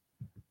it.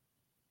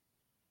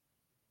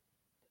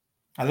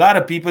 A lot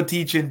of people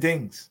teaching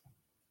things.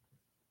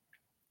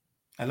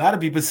 A lot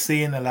of people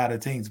saying a lot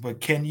of things, but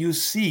can you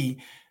see?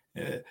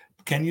 Uh,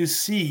 can you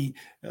see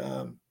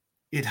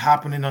it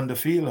happening on the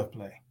field of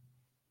play?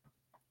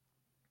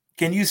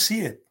 Can you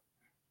see it?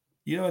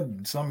 You know,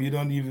 some you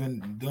don't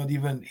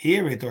even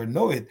hear it or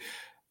know it.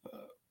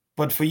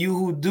 But for you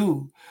who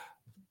do,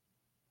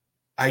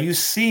 are you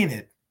seeing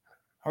it?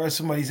 Or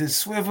somebody says,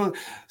 swivel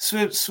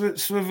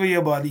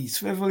your body,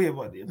 swivel your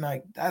body.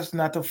 Like that's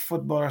not a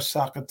football or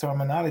soccer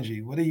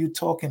terminology. What are you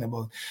talking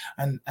about?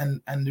 And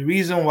the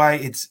reason why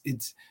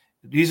the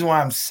reason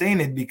why I'm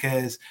saying it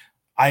because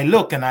I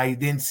look and I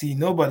didn't see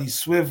nobody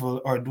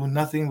swivel or do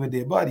nothing with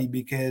their body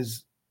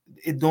because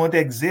it don't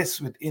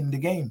exist within the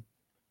game.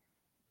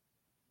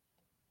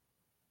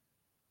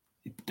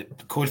 The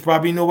coach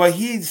probably know what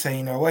he's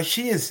saying or what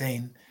she is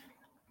saying.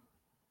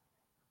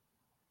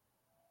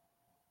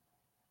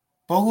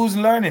 But who's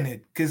learning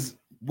it? Because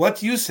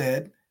what you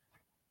said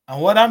and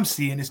what I'm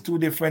seeing is two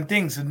different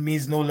things. It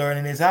means no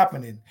learning is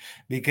happening.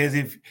 Because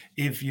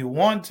if you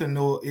want to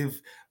know if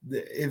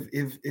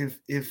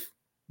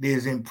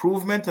there's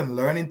improvement and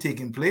learning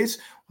taking place,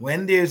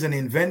 when there's an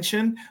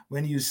invention,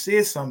 when you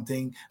say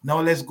something, now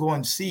let's go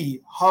and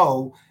see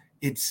how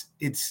it's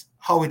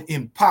how it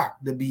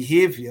impact the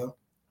behavior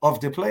of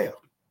the player.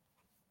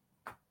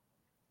 I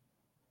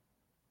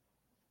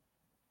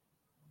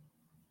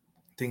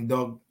think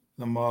Doug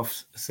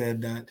Lamothe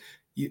said that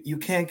you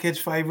can't catch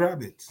 5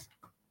 rabbits.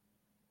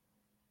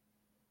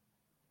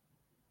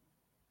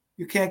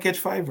 You can't catch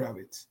 5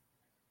 rabbits.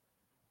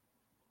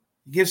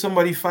 You give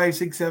somebody 5,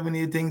 6, 7,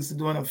 8 things to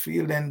do on a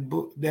field,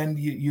 then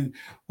you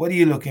what are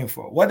you looking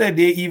for? What are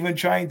they even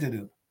trying to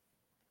do?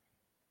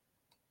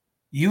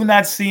 You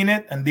not seeing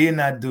it and they're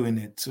not doing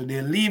it. So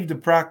they leave the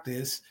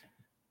practice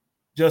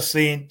just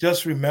saying,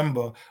 just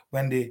remember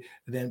when they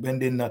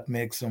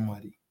nutmeg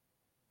somebody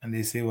and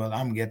they say, well,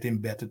 I'm getting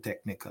better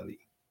technically.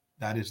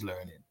 That is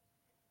learning.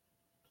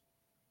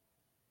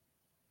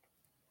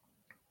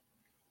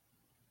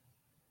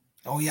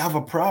 Oh, you have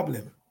a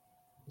problem.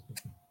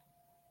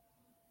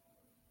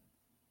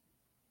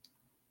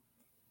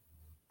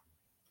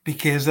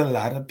 Because a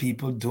lot of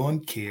people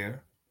don't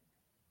care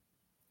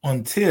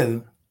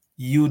until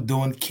you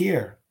don't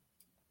care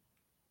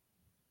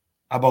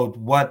about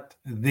what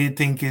they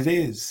think it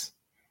is.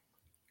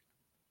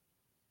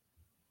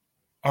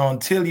 Or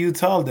until you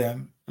tell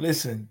them,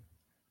 listen,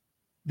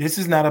 this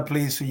is not a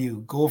place for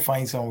you. Go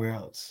find somewhere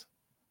else.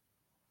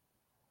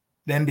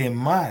 Then they're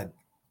mad.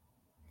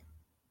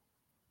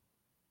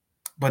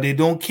 But they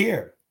don't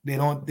care. They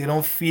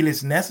don't feel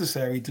it's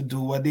necessary to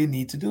do what they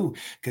need to do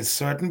because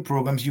certain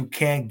programs you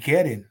can't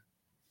get in.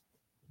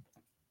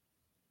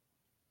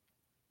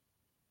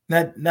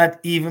 Not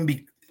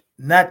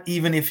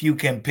even if you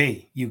can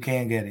pay, you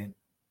can't get in.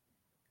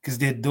 Because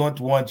they don't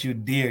want you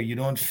there. You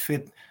don't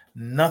fit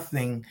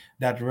nothing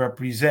that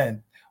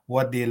represent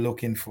what they're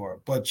looking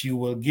for. But you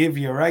will give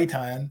your right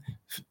hand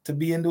to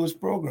be in those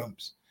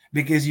programs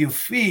because you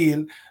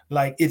feel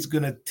like it's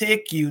going to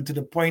take you to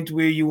the point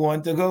where you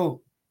want to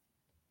go.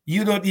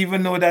 You don't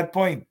even know that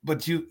point,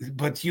 but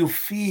you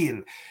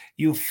feel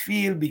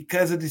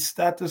because of the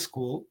status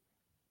quo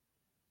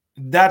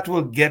that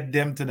will get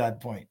them to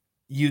that point.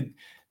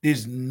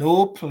 There's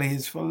no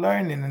place for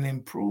learning and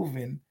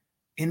improving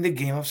in the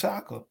game of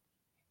soccer.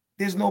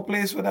 There's no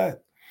place for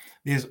that.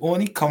 There's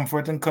only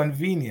comfort and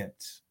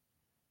convenience.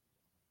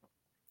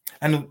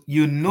 And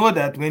you know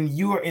that when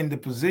you are in the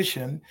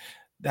position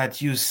that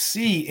you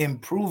see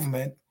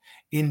improvement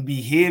in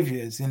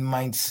behaviors, in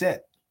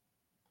mindset,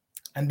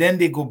 and then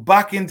they go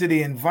back into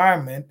the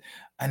environment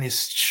and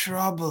it's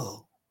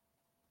trouble.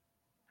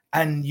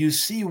 And you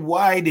see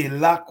why they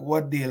lack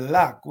what they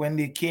lack when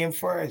they came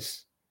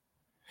first.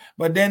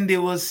 But then they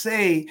will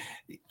say,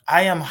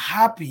 I am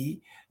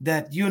happy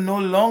that you're no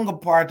longer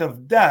part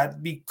of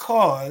that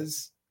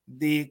because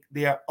they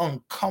are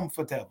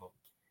uncomfortable.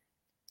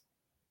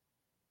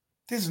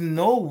 There's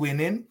no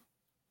winning.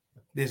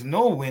 There's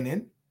no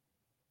winning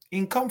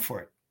in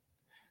comfort.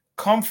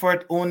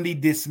 Comfort only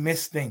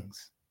dismisses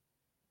things.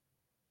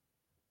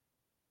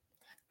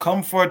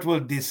 Comfort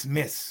will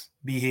dismiss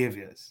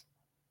behaviors.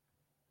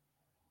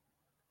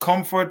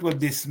 Comfort will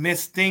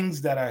dismiss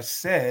things that are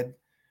said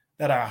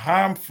that are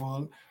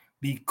harmful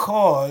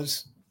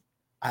because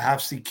I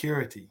have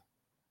security.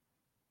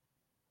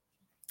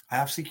 I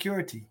have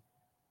security.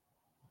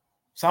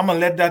 So I'm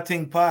going to let that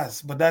thing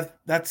pass. But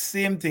that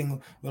same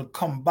thing will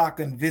come back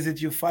and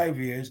visit you 5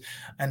 years.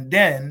 And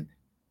then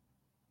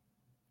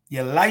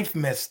your life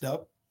messed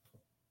up.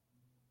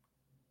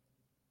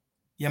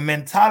 Your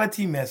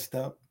mentality messed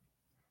up.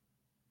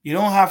 You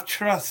don't have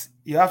trust.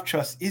 You have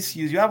trust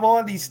issues. You have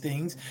all these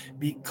things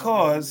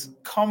because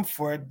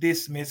comfort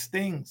dismiss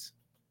things.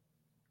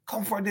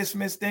 Comfort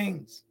dismiss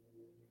things.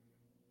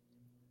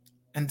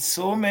 And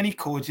so many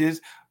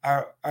coaches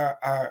are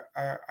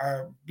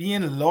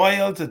being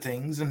loyal to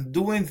things and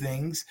doing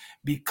things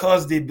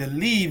because they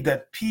believe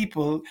that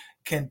people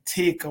can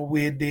take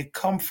away their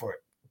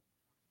comfort.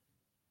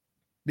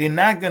 They're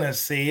not going to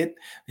say it.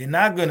 They're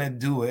not going to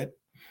do it.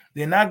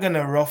 They're not going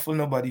to ruffle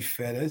nobody's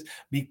feathers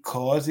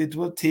because it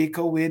will take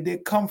away their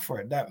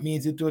comfort. That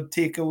means it will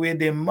take away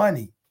their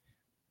money.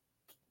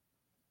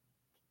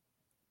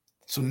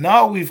 So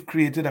now we've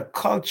created a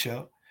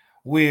culture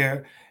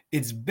where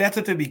it's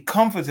better to be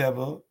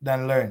comfortable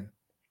than learn.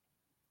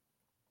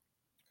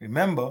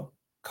 Remember,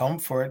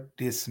 comfort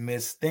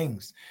dismisses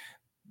things.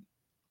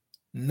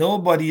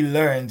 Nobody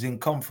learns in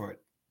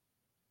comfort.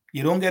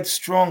 You don't get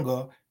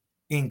stronger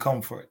in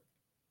comfort.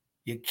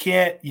 You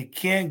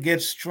can't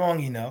get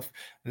strong enough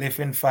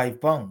lifting 5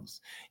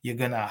 pounds. You're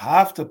gonna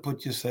have to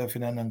put yourself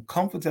in an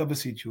uncomfortable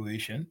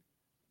situation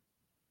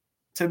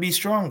to be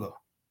stronger.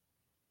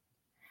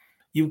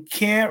 You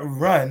can't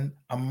run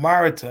a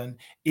marathon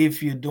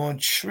if you don't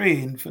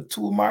train for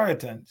 2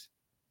 marathons.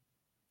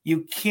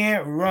 You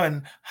can't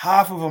run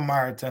half of a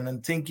marathon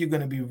and think you're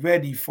going to be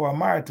ready for a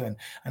marathon.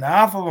 And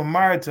half of a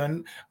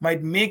marathon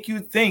might make you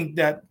think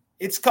that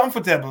it's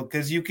comfortable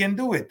because you can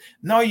do it.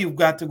 Now you've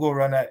got to go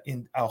run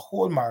a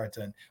whole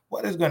marathon.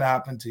 What is going to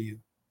happen to you?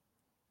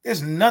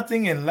 There's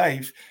nothing in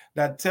life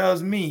that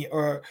tells me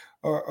or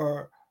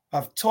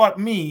have taught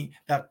me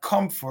that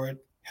comfort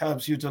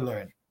helps you to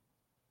learn.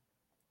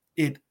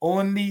 It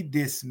only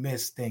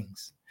dismisses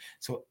things.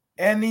 So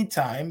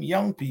anytime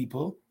young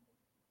people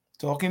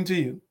talking to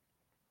you,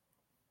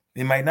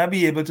 they might not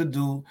be able to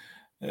do,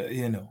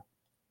 be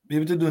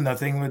able to do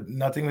nothing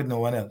with no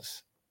one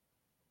else.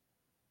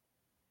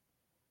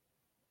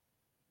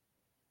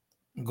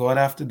 God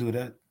have to do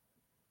that.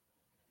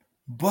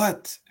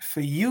 But for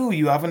you,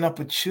 you have an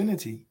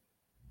opportunity.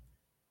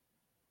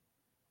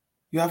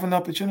 You have an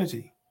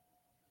opportunity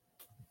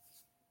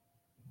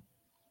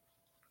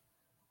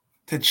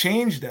to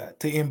change that,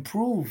 to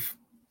improve.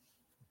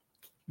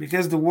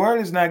 Because the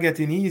world is not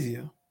getting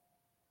easier.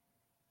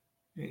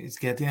 It's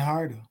getting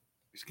harder.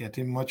 It's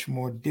getting much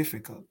more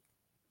difficult.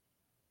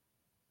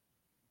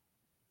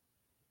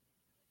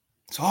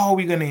 So how are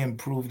we going to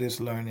improve this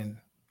learning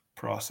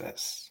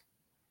process?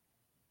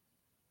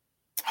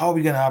 How are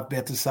we going to have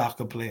better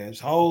soccer players?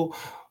 How are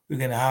we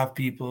going to have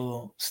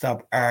people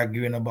stop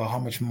arguing about how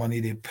much money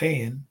they're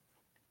paying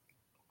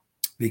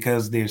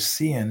because they're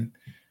seeing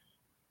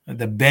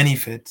the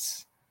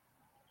benefits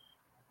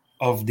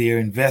of their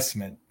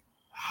investment?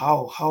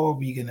 How are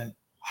we going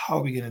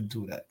to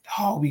do that?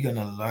 How are we going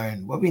to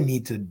learn what we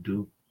need to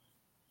do?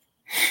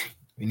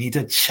 We need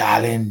to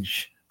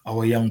challenge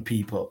our young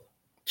people.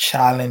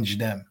 Challenge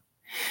them.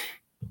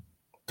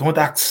 Don't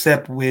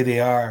accept where they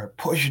are.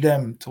 Push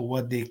them to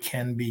what they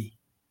can be.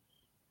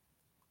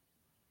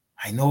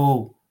 I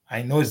know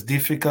it's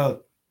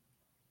difficult.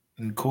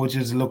 And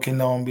coaches looking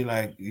down be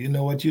like, you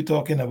know what you're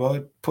talking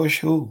about?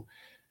 Push who?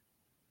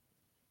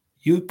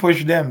 You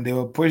push them. You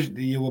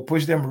will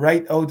push them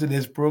right out of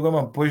this program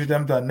and push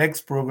them to our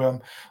next program,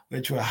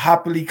 which will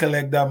happily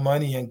collect that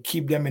money and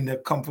keep them in their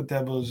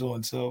comfortable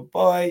zone. So,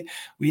 boy,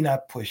 we're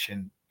not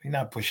pushing. We're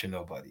not pushing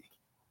nobody.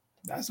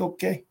 That's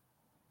okay.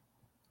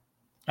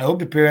 I hope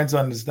the parents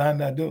understand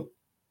that though.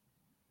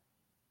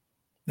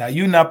 Now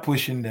you're not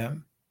pushing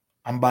them.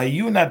 And by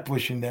you not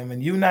pushing them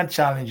and you not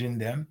challenging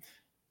them,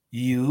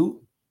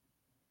 you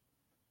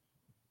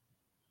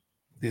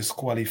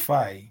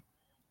disqualify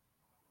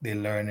their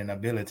learning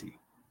ability.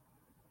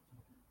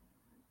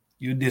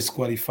 You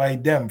disqualify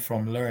them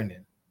from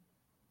learning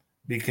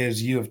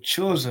because you have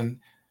chosen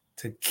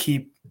to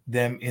keep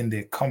them in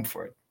their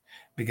comfort.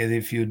 Because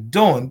if you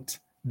don't,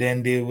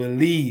 then they will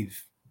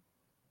leave.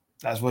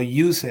 That's what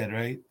you said,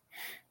 right?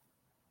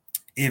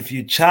 If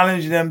you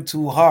challenge them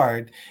too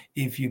hard,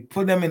 if you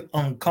put them in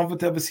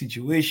uncomfortable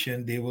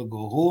situation, they will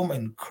go home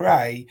and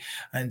cry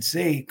and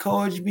say,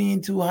 Coach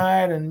being too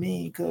hard on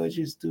me, Coach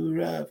is too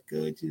rough,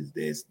 Coach is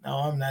this.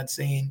 Now, I'm not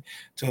saying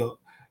to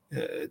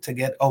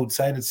get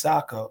outside of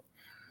soccer,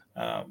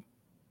 but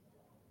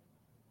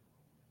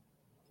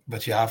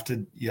you have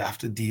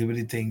to deal with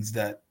the things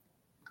that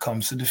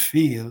comes to the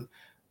field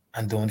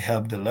and don't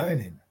help the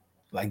learning,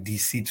 like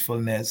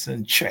deceitfulness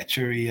and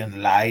treachery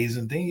and lies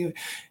and things.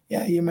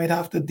 You might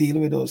have to deal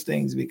with those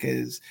things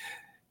because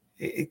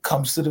it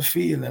comes to the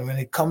field. And when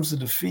it comes to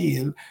the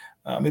field,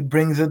 it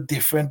brings a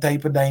different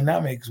type of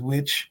dynamics,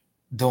 which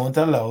don't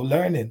allow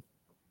learning.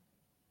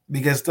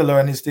 Because to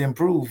learn is to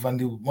improve. And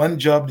the one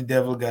job the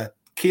devil got: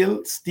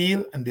 kill,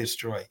 steal, and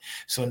destroy.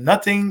 So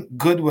nothing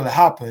good will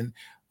happen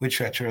with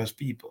treacherous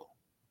people.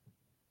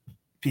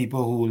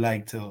 People who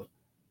like to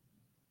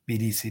be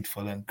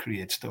deceitful and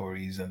create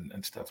stories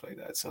and stuff like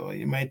that. So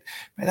you might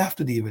have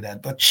to deal with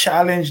that. But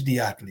challenge the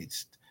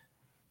athletes.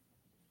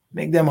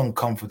 Make them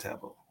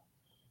uncomfortable.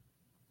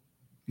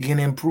 We can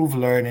improve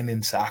learning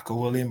in soccer.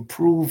 We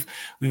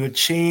will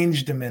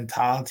change the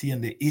mentality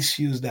and the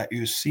issues that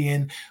you're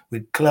seeing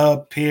with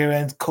club,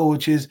 parents,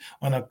 coaches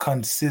on a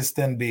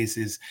consistent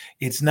basis.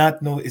 It's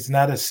not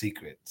a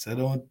secret.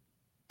 So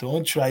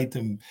don't try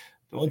to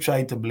don't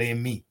try to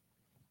blame me.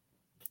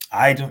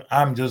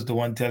 I'm just the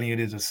one telling you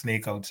there's a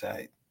snake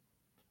outside.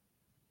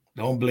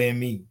 Don't blame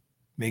me.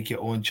 Make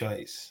your own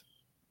choice.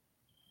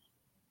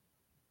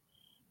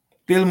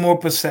 Build more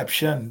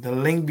perception. The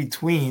link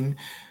between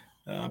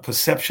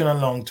perception and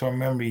long-term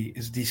memory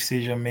is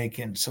decision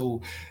making. So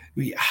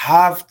we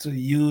have to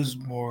use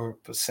more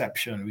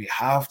perception. We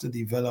have to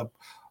develop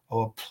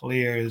our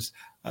players'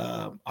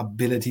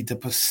 ability to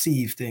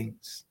perceive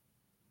things.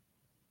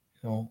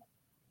 You know,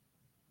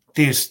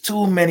 there's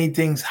too many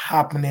things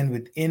happening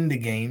within the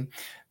game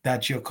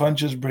that your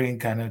conscious brain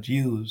cannot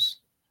use,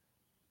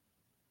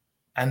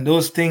 and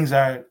those things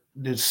are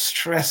the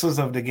stresses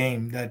of the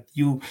game that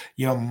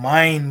your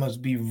mind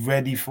must be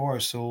ready for.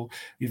 So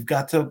you've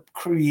got to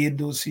create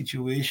those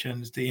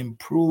situations to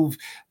improve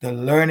the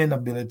learning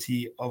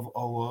ability of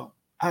our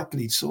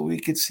athletes so we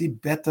could see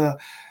better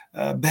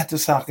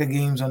soccer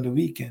games on the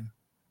weekend.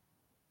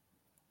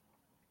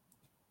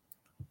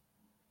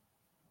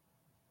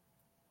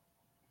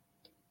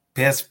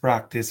 Best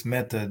practice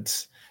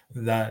methods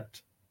that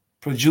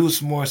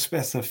produce more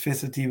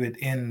specificity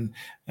within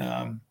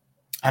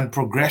and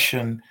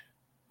progression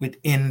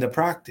within the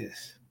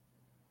practice.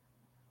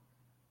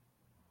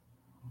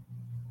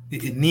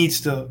 It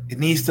needs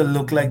to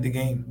look like the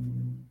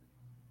game.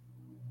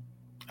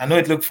 I know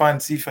it look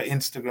fancy for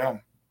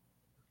Instagram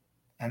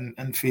and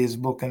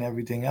Facebook and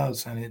everything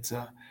else, and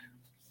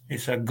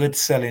it's a good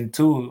selling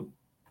tool.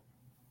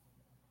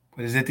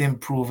 But is it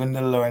improving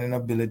the learning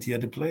ability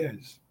of the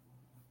players?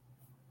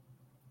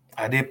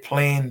 Are they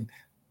playing?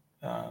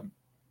 Um,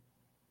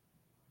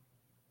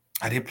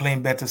 are they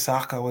playing better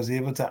soccer? I was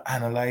able to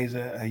analyze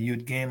a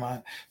youth game.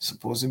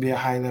 Supposed to be a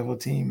high level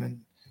team,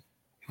 and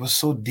it was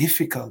so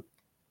difficult.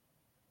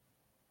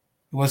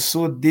 It was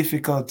so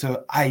difficult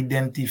to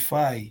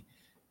identify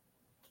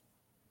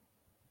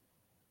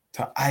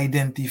the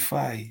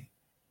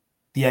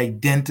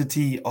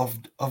identity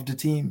of the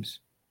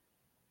teams.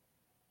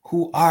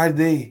 Who are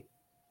they?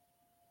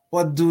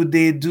 What do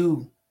they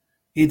do?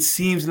 It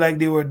seems like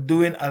they were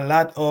doing a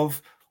lot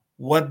of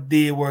what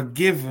they were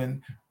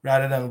given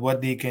rather than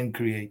what they can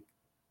create.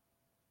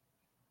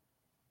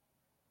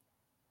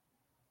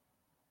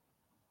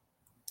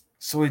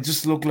 So it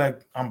just looked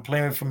like I'm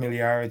playing with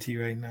familiarity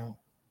right now.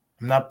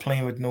 I'm not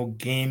playing with no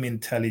game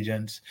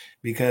intelligence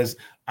because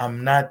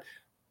I'm not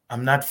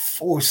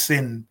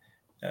forcing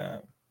uh,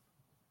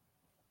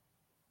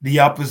 the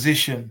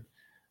opposition.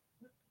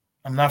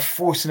 I'm not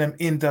forcing them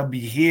into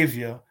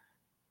behavior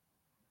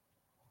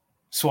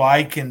so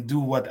I can do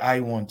what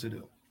I want to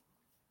do.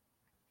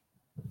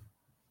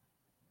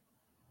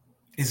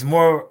 It's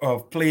more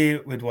of play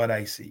with what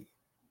I see.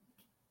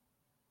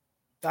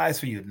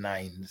 That's for you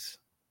nines,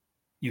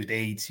 you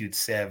eights, you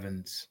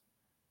sevens.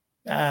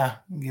 I'll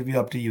give you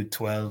up to you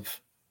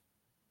 12.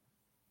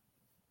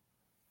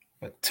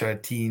 But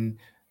 13,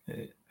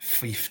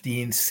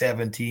 15,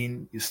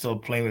 17, you're still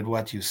playing with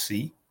what you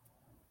see.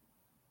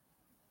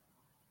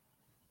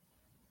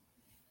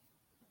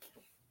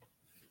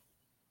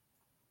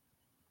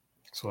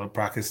 So our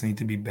practice need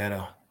to be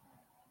better.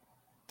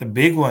 The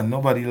big one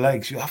nobody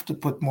likes. You have to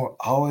put more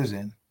hours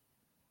in.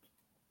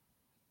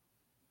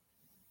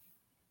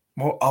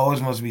 More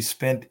hours must be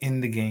spent in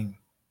the game,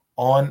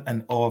 on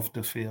and off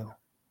the field.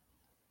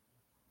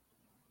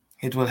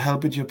 It will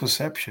help with your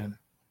perception,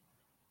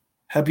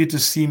 help you to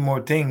see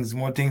more things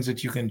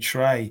that you can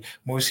try,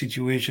 more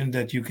situations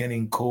that you can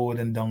encode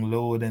and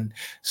download, and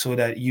so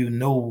that you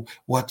know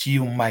what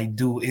you might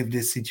do if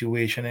this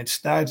situation. It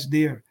starts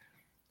there.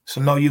 So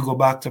now you go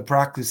back to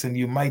practice and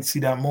you might see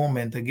that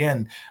moment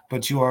again,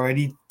 but you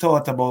already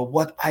thought about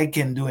what I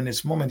can do in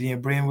this moment, and your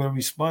brain will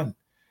respond.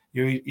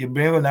 Your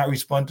brain will not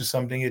respond to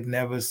something it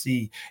never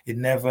see, it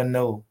never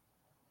know,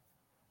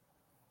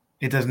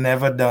 it has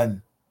never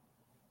done.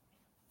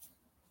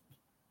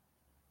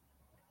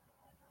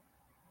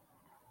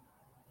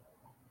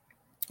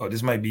 Oh,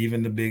 this might be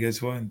even the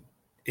biggest one.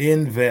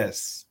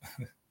 Invest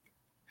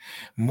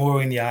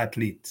more in your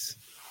athletes.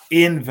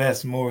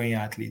 Invest more in your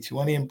athletes. You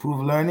want to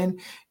improve learning?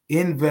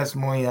 Invest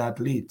more in your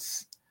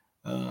athletes.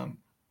 Um,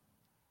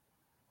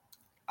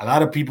 a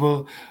lot of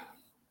people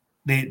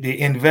they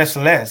invest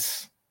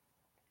less,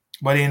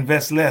 but they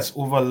invest less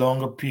over a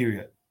longer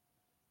period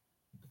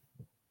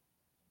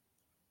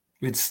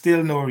with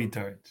still no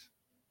returns.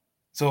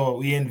 So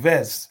we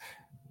invest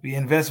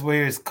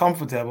where it's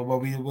comfortable, but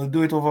we will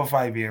do it over a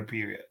 5-year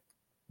period.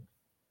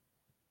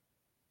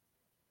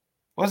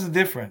 What's the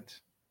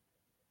difference?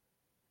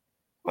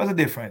 What's the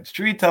difference?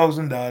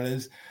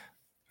 $3,000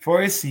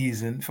 for a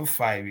season for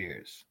 5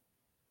 years.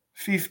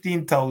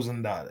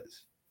 $15,000.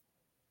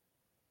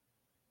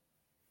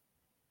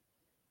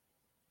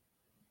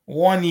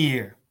 1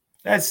 year.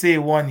 Let's say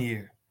 1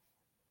 year.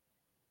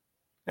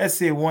 Let's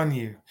say 1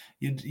 year.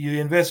 You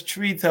invest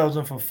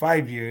 3,000 for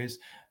 5 years,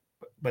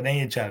 but then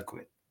your child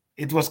quit.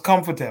 It was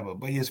comfortable,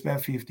 but you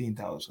spent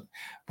 15,000.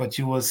 But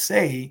you will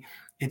say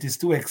it is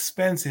too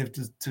expensive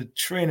to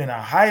train in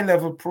a high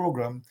level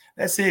program.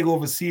 Let's say you go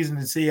overseas and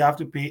they say you have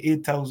to pay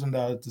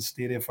 $8,000 to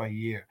stay there for a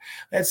year.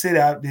 Let's say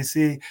that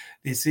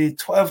they say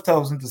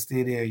 12,000 to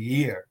stay there a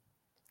year.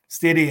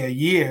 Stay there a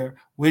year,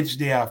 which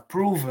they have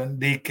proven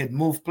they can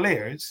move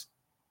players.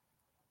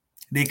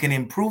 They can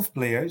improve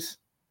players.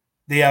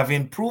 They have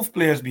improved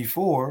players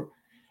before.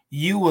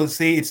 You will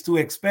say it's too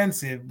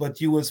expensive,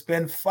 but you will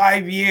spend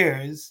 5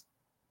 years.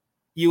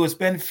 You will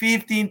spend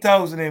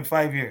 15,000 in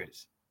 5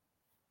 years.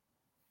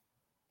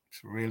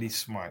 It's really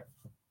smart.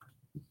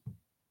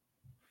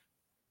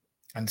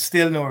 And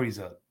still no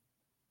result.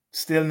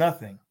 Still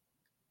nothing.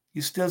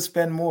 You still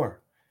spend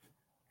more.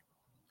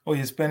 Oh,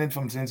 you're spending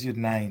from since you're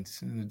 9,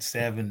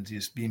 7.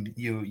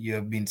 You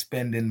have been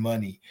spending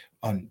money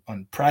on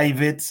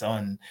privates,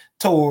 on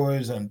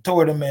tours, on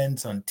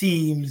tournaments, on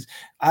teams.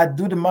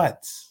 Do the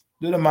maths.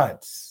 Do the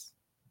maths.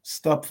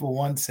 Stop for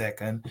 1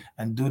 second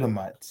and do the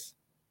maths.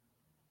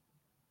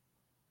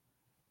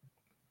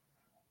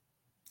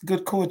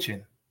 Good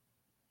coaching.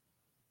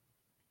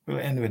 We'll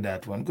end with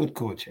that one. Good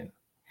coaching.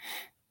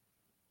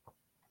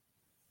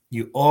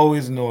 You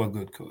always know a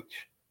good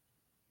coach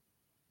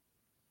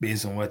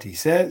based on what he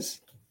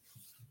says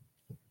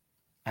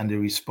and the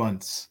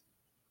response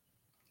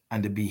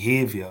and the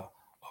behavior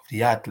of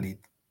the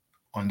athlete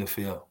on the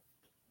field.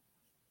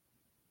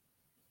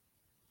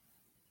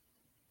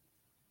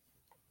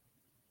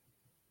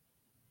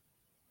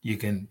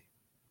 You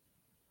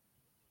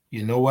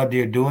know what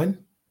they're doing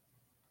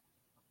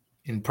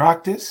in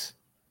practice,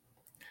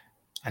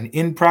 and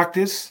in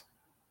practice,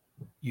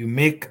 you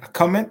make a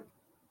comment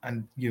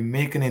and you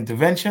make an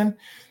intervention,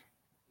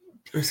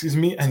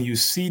 and you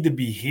see the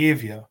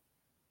behavior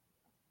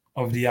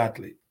of the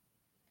athlete.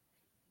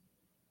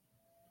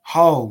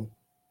 How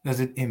does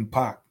it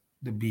impact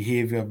the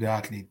behavior of the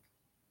athlete?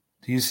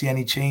 Do you see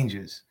any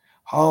changes?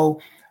 How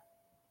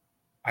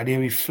are they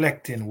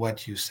reflecting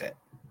what you said?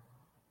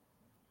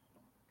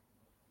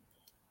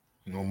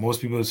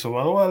 Most people say,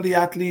 well, the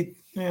athlete,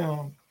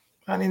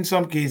 and in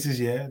some cases,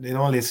 yeah, they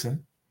don't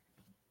listen.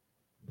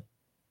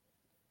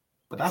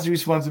 But that's the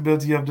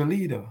responsibility of the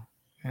leader,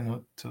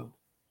 to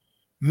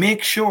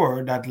make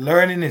sure that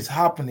learning is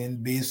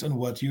happening based on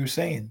what you're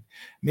saying.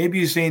 Maybe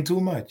you're saying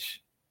too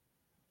much.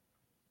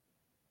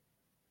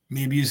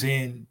 Maybe you're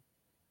saying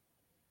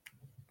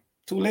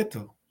too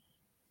little.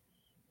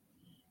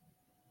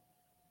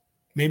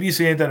 Maybe you're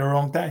saying it at the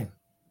wrong time.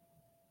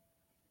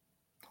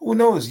 Who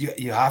knows?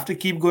 You have to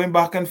keep going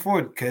back and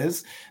forth,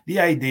 because the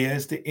idea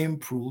is to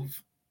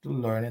improve the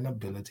learning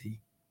ability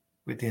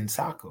within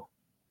soccer.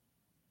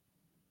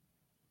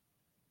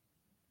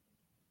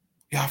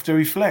 You have to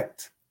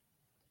reflect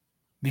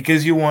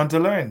because you want to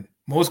learn.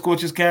 Most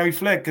coaches can't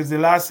reflect because the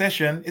last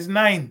session is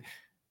 9.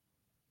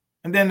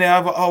 And then they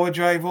have an hour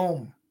drive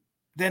home.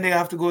 Then they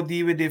have to go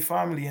deal with their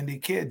family and their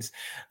kids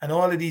and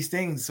all of these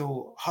things.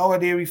 So how are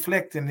they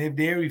reflecting?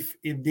 If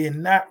they're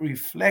not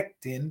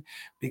reflecting,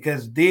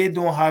 because they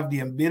don't have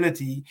the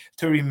ability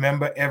to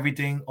remember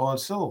everything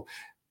also.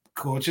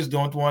 Coaches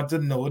don't want to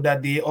know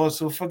that they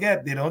also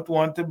forget. They don't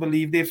want to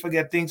believe they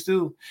forget things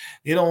too.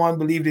 They don't want to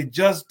believe they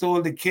just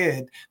told the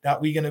kid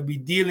that we're going to be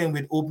dealing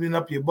with opening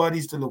up your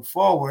bodies to look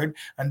forward.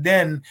 And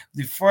then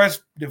the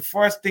first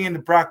thing in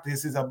the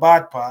practice is a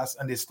bad pass,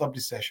 and they stop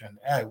the session.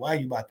 Hey, why are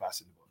you bad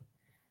passing the ball?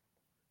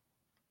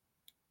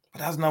 But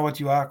that's not what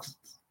you asked.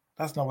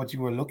 That's not what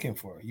you were looking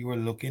for. You were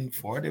looking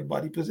for the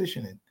body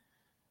positioning.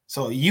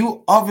 So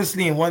you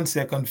obviously in 1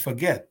 second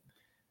forget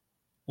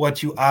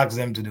what you asked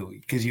them to do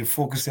because you're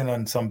focusing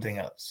on something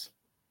else.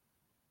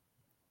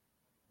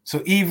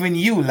 So even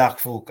you lack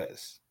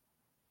focus.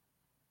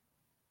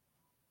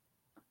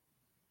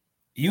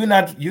 You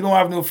don't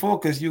have no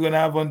focus. You're gonna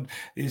have on.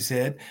 He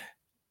said,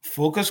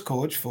 focus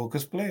coach,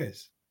 focus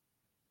players.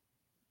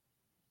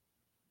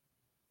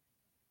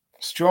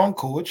 Strong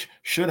coach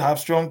should have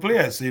strong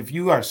players. So if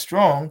you are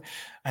strong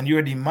and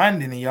you're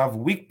demanding and you have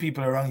weak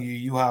people around you,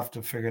 you have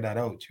to figure that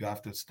out. You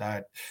got to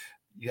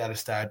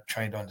start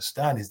trying to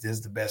understand, is this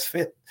the best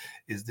fit?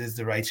 Is this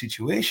the right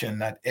situation?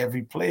 Not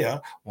every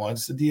player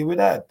wants to deal with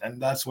that.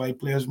 And that's why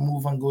players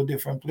move and go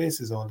different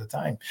places all the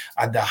time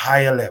at the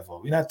higher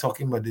level. We're not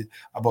talking about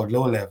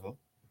low level.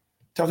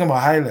 We're talking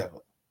about high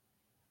level.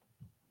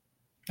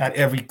 Not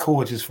every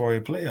coach is for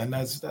a player, and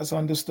that's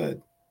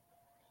understood.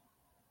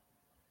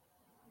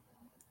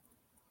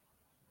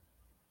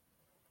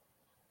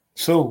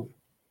 So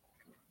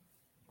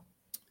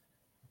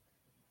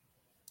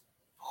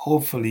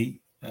hopefully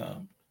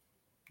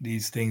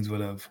these things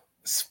would have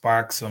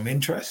sparked some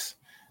interest.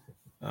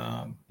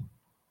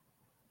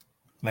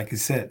 Like I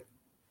said,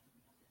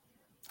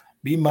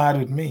 be mad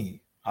with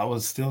me. I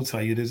will still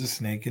tell you there's a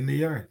snake in the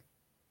yard.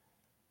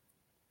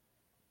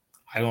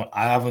 I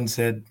haven't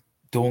said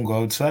don't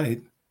go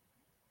outside.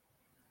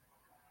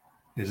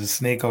 There's a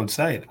snake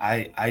outside.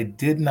 I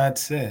did not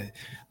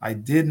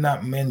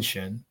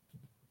mention,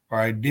 or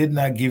I did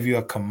not give you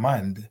a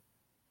command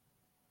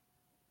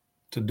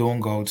to don't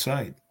go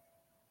outside.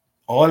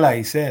 All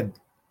I said,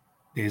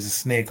 there's a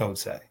snake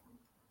outside.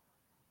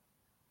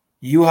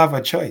 You have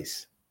a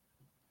choice.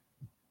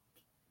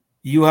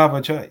 You have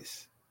a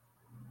choice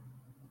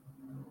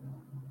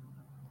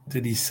to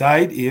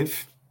decide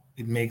if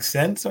it makes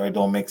sense or it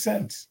don't make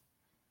sense.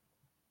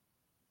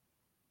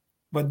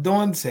 But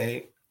don't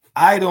say,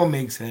 I don't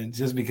make sense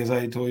just because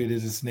I told you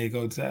there's a snake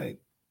outside.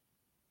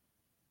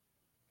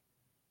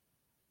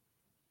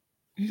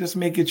 You just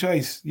make your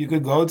choice. You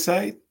could go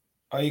outside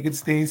or you could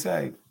stay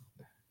inside.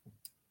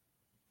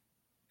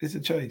 It's a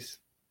choice.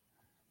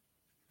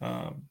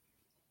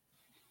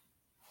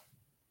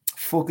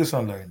 Focus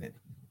on learning.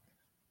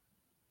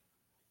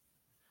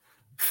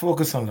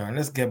 Focus on learning.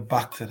 Let's get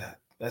back to that.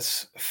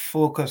 Let's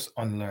focus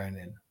on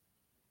learning.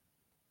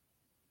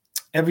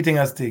 Everything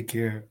has to take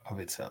care of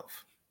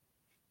itself.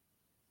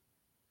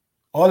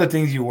 All the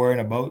things you're worrying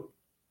about,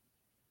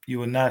 you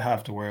will not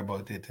have to worry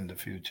about it in the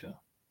future.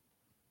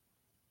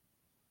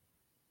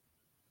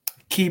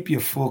 Keep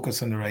your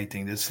focus on the right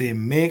thing. They say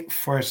make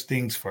first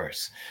things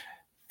first.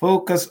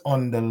 Focus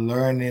on the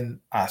learning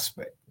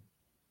aspect.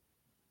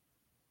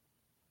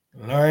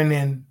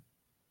 Learning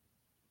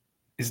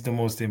is the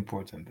most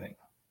important thing.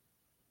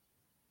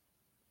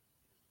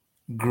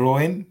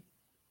 Growing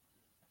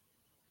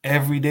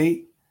every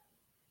day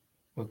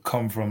will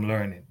come from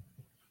learning.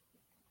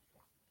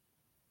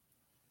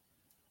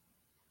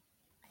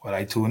 What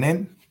I tune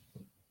in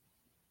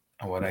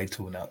and what I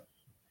tune out.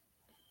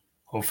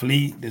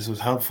 Hopefully this was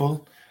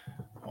helpful.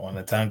 I want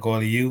to thank all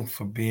of you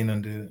for being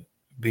on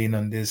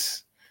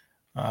this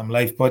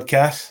live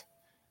podcast.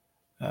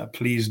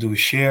 Please do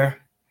share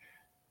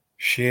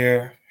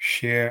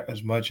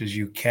as much as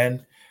you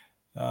can,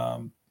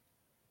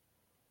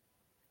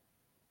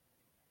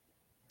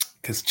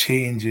 because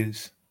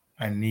changes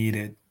are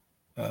needed.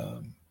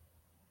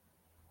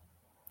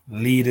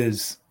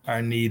 Leaders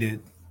are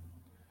needed.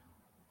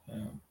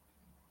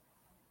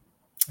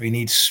 We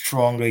need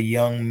stronger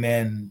young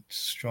men,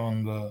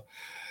 stronger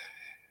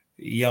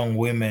young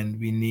women.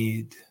 We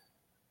need,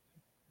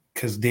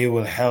 because they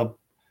will help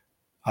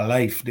a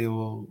life. They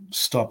will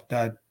stop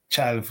that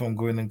child from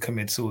going and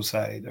commit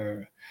suicide,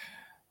 or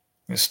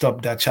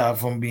stop that child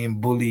from being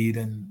bullied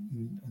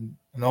and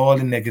all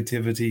the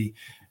negativity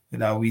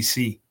that we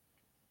see.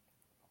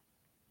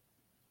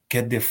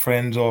 Get their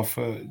friends off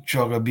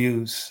drug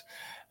abuse,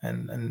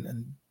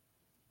 and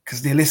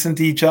because they listen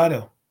to each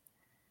other.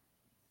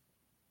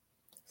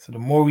 So the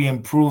more we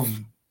improve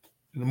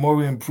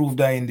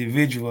that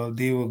individual,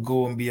 they will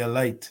go and be a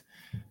light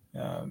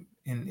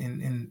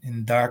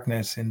in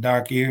darkness, in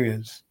dark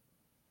areas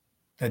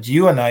that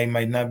you and I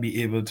might not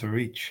be able to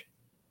reach.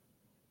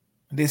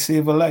 They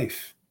save a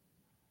life.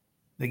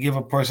 They give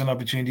a person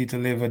opportunity to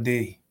live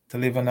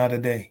another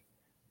day.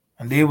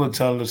 And they will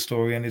tell the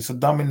story, and it's a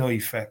domino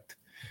effect.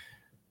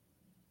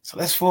 So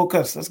let's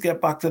focus. Let's get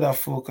back to that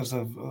focus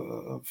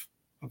of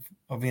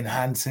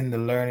enhancing the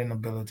learning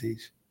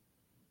abilities,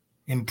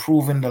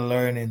 improving the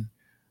learning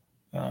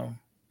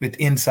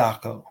within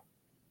soccer,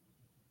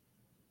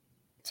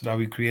 so that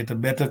we create a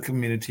better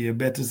community, a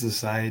better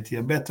society,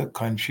 a better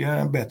country,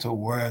 and a better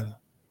world,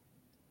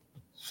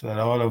 so that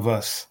all of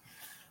us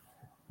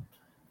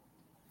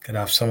can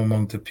have some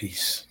amount of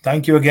peace.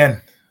 Thank you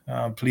again.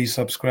 Please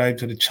subscribe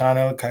to the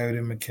channel,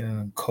 Kayode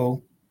Mckinnon and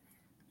Co.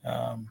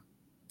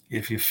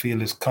 If you feel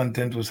this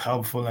content was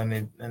helpful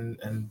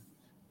and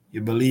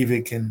you believe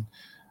it can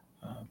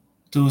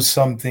do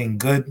something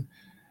good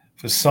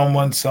for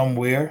someone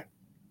somewhere,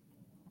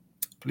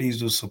 please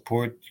do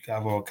support. You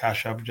have our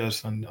Cash App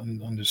just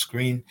on the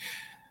screen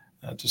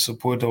to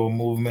support our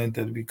movement,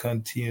 that we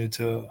continue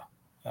to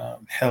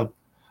help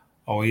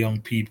our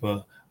young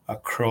people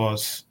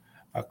across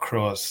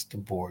the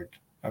board.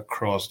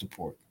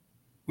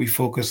 We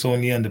focus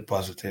only on the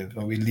positive,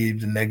 and we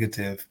leave the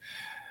negative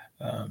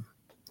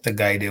to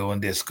guide their own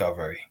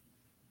discovery.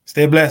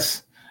 Stay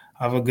blessed.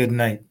 Have a good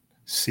night.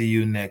 See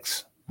you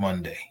next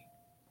Monday.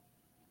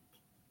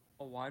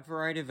 A wide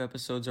variety of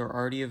episodes are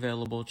already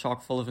available,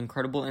 chock full of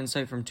incredible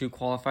insight from two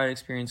qualified,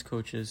 experienced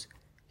coaches.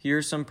 Here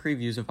are some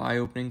previews of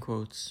eye-opening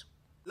quotes.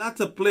 Lots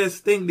of players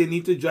think they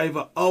need to drive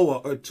an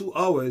hour or 2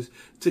 hours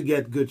to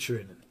get good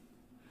training,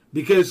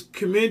 because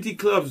community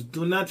clubs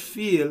do not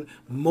feel,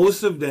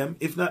 most of them,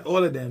 if not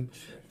all of them,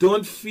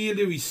 don't feel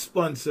the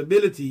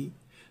responsibility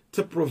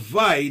to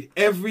provide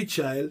every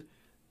child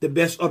the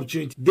best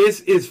opportunity. This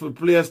is for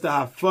players to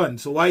have fun,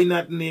 so why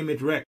not name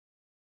it rec?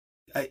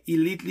 An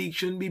elite league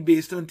shouldn't be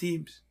based on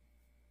teams.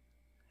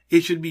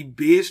 It should be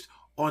based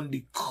on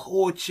the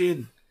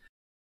coaching.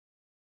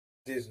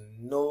 There's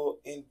no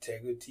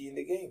integrity in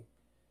the game.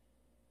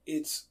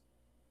 It's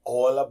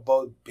all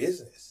about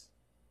business.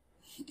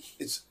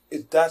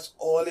 That's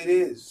all it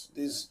is.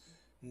 There's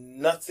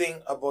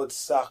nothing about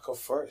soccer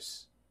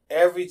first.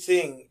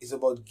 Everything is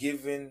about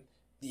giving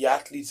the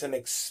athletes an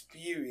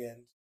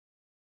experience.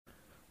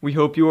 We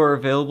hope you are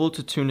available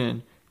to tune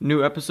in.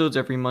 New episodes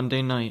every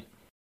Monday night.